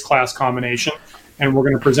race-class combination, and we're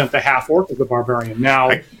going to present the half-orc of the barbarian.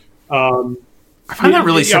 Now, I find that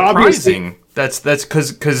really surprising. That's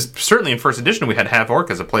because certainly in 1st edition we had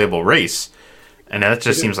half-orc as a playable race, and that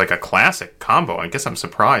just seems like a classic combo. I guess I'm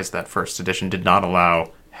surprised that 1st edition did not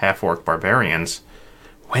allow half-orc barbarians.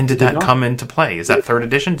 When did that come into play? Is that 3rd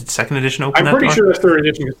edition? Did 2nd edition open that door? I'm pretty sure that's 3rd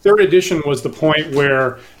edition. Because 3rd edition was the point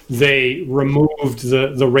where they removed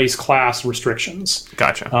the race class restrictions.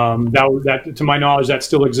 Gotcha. That to my knowledge, that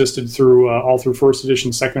still existed through all through 1st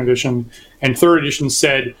edition, 2nd edition, and 3rd edition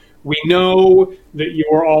said, we know that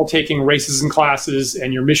you're all taking races and classes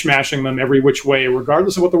and you're mishmashing them every which way,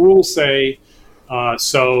 regardless of what the rules say.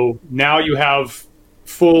 So now you have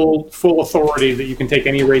full authority that you can take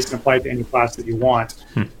any race and apply it to any class that you want.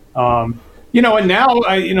 And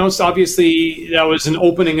now so obviously that was an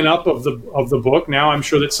opening up of the book. Now I'm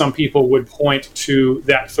sure that some people would point to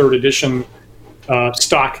that 3rd edition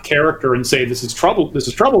stock character and say this is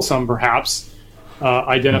troublesome, perhaps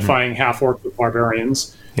identifying half-orc with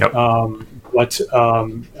barbarians. Yep. But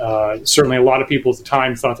certainly a lot of people at the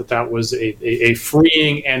time thought that was a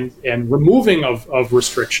freeing and removing of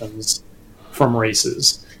restrictions from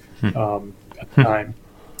races at the time.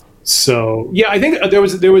 So I think there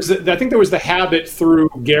was the habit through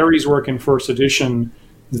Gary's work in 1st edition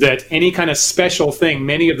that any kind of special thing,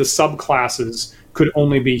 many of the subclasses could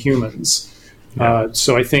only be humans.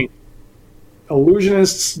 So I think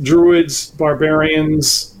illusionists, druids,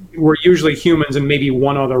 barbarians were usually humans, and maybe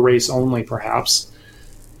one other race only, perhaps,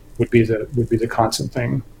 would be the constant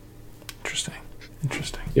thing. Interesting.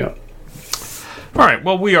 Yeah. All right.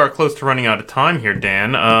 Well, we are close to running out of time here, Dan.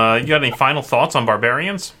 You got any final thoughts on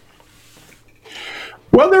barbarians?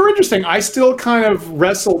 Well, they're interesting. I still kind of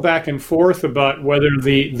wrestle back and forth about whether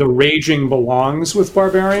the raging belongs with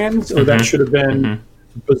barbarians or that should have been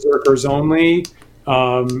berserkers only.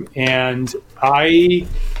 And I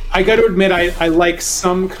got to admit, I like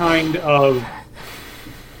some kind of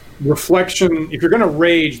reflection. If you're going to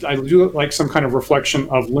rage, I do like some kind of reflection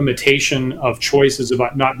of limitation of choices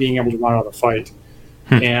about not being able to run out of the fight.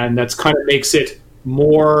 And that's kind of makes it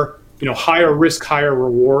more, higher risk, higher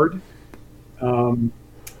reward.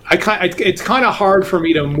 It's kind of hard for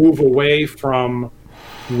me to move away from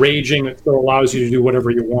raging that still allows you to do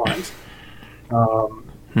whatever you want.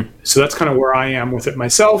 So that's kind of where I am with it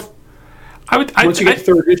myself. Once you get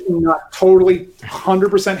to 3rd edition, I'm not totally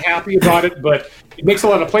 100% happy about it, but it makes a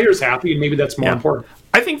lot of players happy, and maybe that's more important.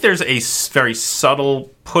 I think there's a very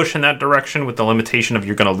subtle push in that direction with the limitation of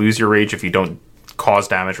you're going to lose your rage if you don't cause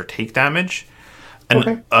damage or take damage.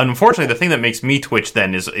 And unfortunately, the thing that makes me twitch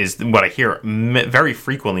then is what I hear very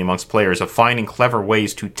frequently amongst players of finding clever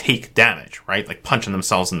ways to take damage, right? Like punching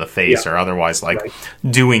themselves in the face or otherwise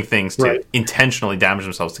doing things to intentionally damage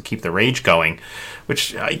themselves to keep the rage going,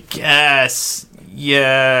 which I guess,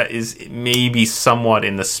 is maybe somewhat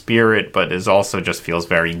in the spirit, but is also just feels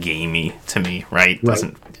very gamey to me, right?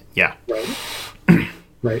 Doesn't,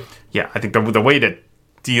 Right. Yeah, I think the way to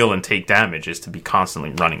deal and take damage is to be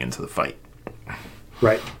constantly running into the fight.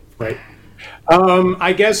 Right.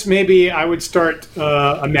 I guess maybe I would start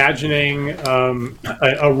imagining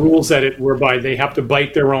a rules edit whereby they have to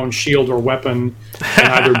bite their own shield or weapon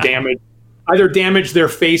and either damage their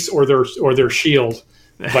face or their shield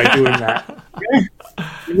by doing that.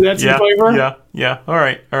 Maybe that's some flavor. Yeah. All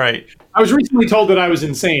right. I was recently told that I was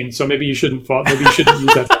insane, so maybe you shouldn't use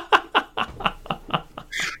that.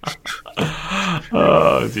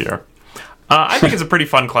 Oh dear. I think it's a pretty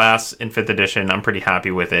fun class in 5th edition. I'm pretty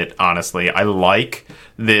happy with it, honestly. I like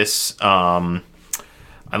this. I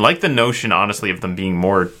like the notion, honestly, of them being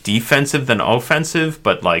more defensive than offensive,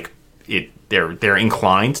 but like it they're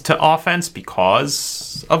inclined to offense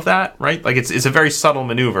because of that, right? Like it's a very subtle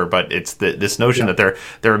maneuver, but it's this notion that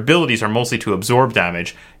their abilities are mostly to absorb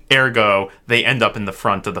damage. Ergo, they end up in the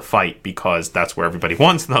front of the fight because that's where everybody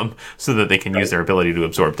wants them, so that they can use their ability to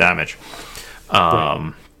absorb damage.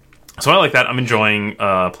 So I like that. I'm enjoying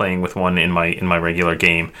playing with one in my regular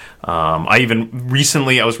game.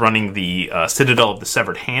 I was running the Citadel of the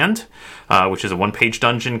Severed Hand, which is a one-page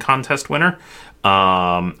dungeon contest winner.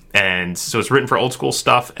 And so it's written for old school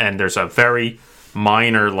stuff, and there's a very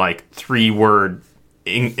minor, like 3-word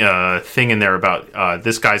thing in there about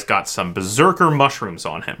this guy's got some berserker mushrooms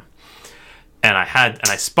on him. And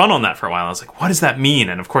I spun on that for a while. I was like, what does that mean?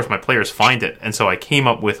 And of course my players find it. And so I came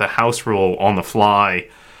up with a house rule on the fly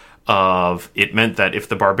of it meant that if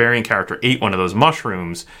the barbarian character ate one of those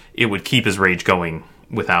mushrooms, it would keep his rage going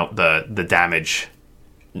without the damage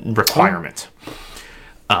requirement.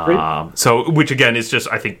 So which again is just,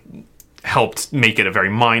 I think, helped make it a very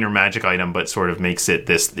minor magic item, but sort of makes it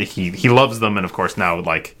this, he loves them. And of course now,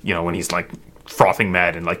 like, you know, when he's like frothing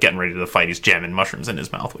mad and like getting ready to fight, he's jamming mushrooms in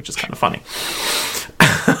his mouth, which is kind of funny.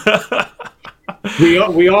 we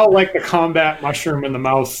all like the combat mushroom in the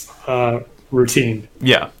mouth routine.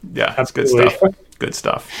 Yeah, that's good stuff. Good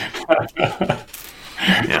stuff.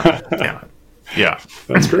 Yeah.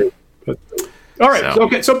 That's great. All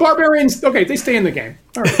right. So barbarians. Okay, they stay in the game.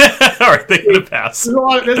 All right. All right, they get a pass. There's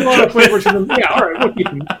a lot of flavor to them. Yeah. All right.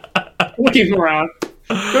 We'll keep them around.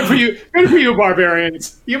 Good for you. Good for you,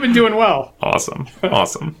 barbarians. You've been doing well. Awesome.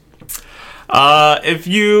 If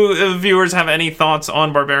you viewers have any thoughts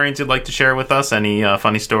on barbarians you'd like to share with us, any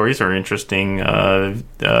funny stories or interesting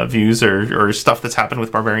views or stuff that's happened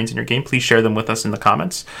with barbarians in your game, please share them with us in the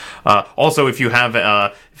comments. Also, if you have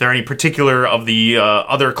if there are any particular of the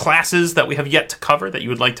other classes that we have yet to cover that you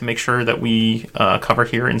would like to make sure that we cover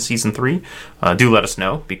here in Season 3, do let us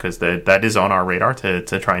know, because that is on our radar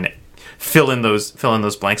to try and fill in those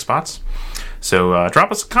blank spots. So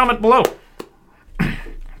drop us a comment below.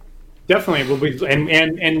 Definitely, we'll be,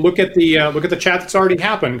 and look at the chat that's already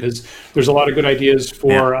happened, because there's a lot of good ideas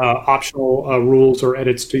for optional rules or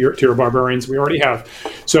edits to your barbarians we already have.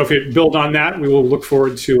 So if you build on that, we will look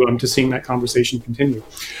forward to seeing that conversation continue.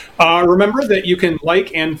 Remember that you can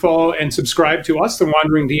like and follow and subscribe to us, the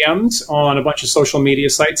Wandering DMs, on a bunch of social media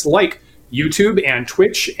sites like YouTube and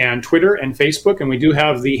Twitch and Twitter and Facebook, and we do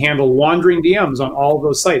have the handle Wandering DMs on all of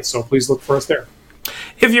those sites. So please look for us there.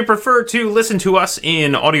 If you prefer to listen to us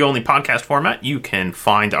in audio-only podcast format, you can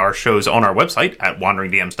find our shows on our website at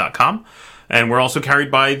wanderingdms.com. And we're also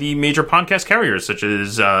carried by the major podcast carriers, such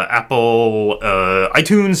as Apple,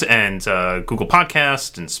 iTunes, and Google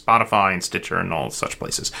Podcast, and Spotify, and Stitcher, and all such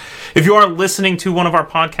places. If you are listening to one of our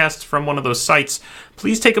podcasts from one of those sites,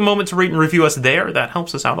 please take a moment to rate and review us there. That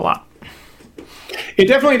helps us out a lot. It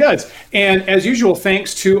definitely does. And as usual,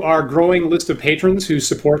 thanks to our growing list of patrons who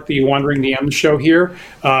support the Wandering DM show here.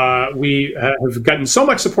 We have gotten so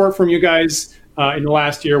much support from you guys in the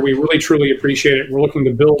last year. We really, truly appreciate it. We're looking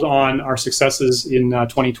to build on our successes in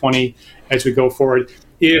 2020 as we go forward.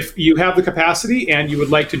 If you have the capacity and you would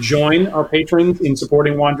like to join our patrons in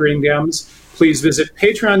supporting Wandering DMs, please visit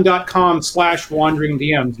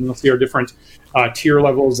patreon.com/wanderingdms, and you'll see our different tier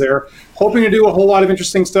levels there. Hoping to do a whole lot of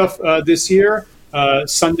interesting stuff this year.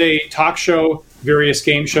 Sunday talk show, various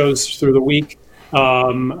game shows through the week,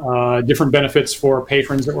 different benefits for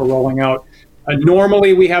patrons that we're rolling out.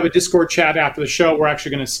 Normally we have a Discord chat after the show. We're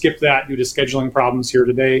actually going to skip that due to scheduling problems here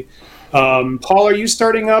today. Paul, are you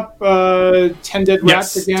starting up 10 Dead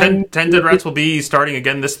Rats again? 10 Dead Rats will be starting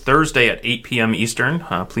again this Thursday at 8 p.m. Eastern.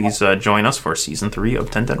 Please join us for Season 3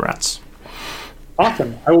 of 10 Dead Rats.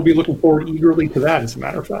 Awesome. I will be looking forward eagerly to that, as a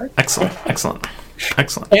matter of fact. Excellent.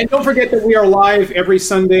 And don't forget that we are live every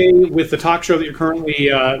Sunday with the talk show that you're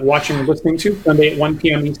currently watching or listening to, Sunday at 1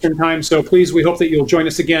 p.m. Eastern Time. So please, we hope that you'll join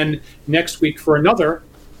us again next week for another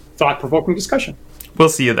thought-provoking discussion. We'll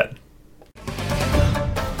see you then.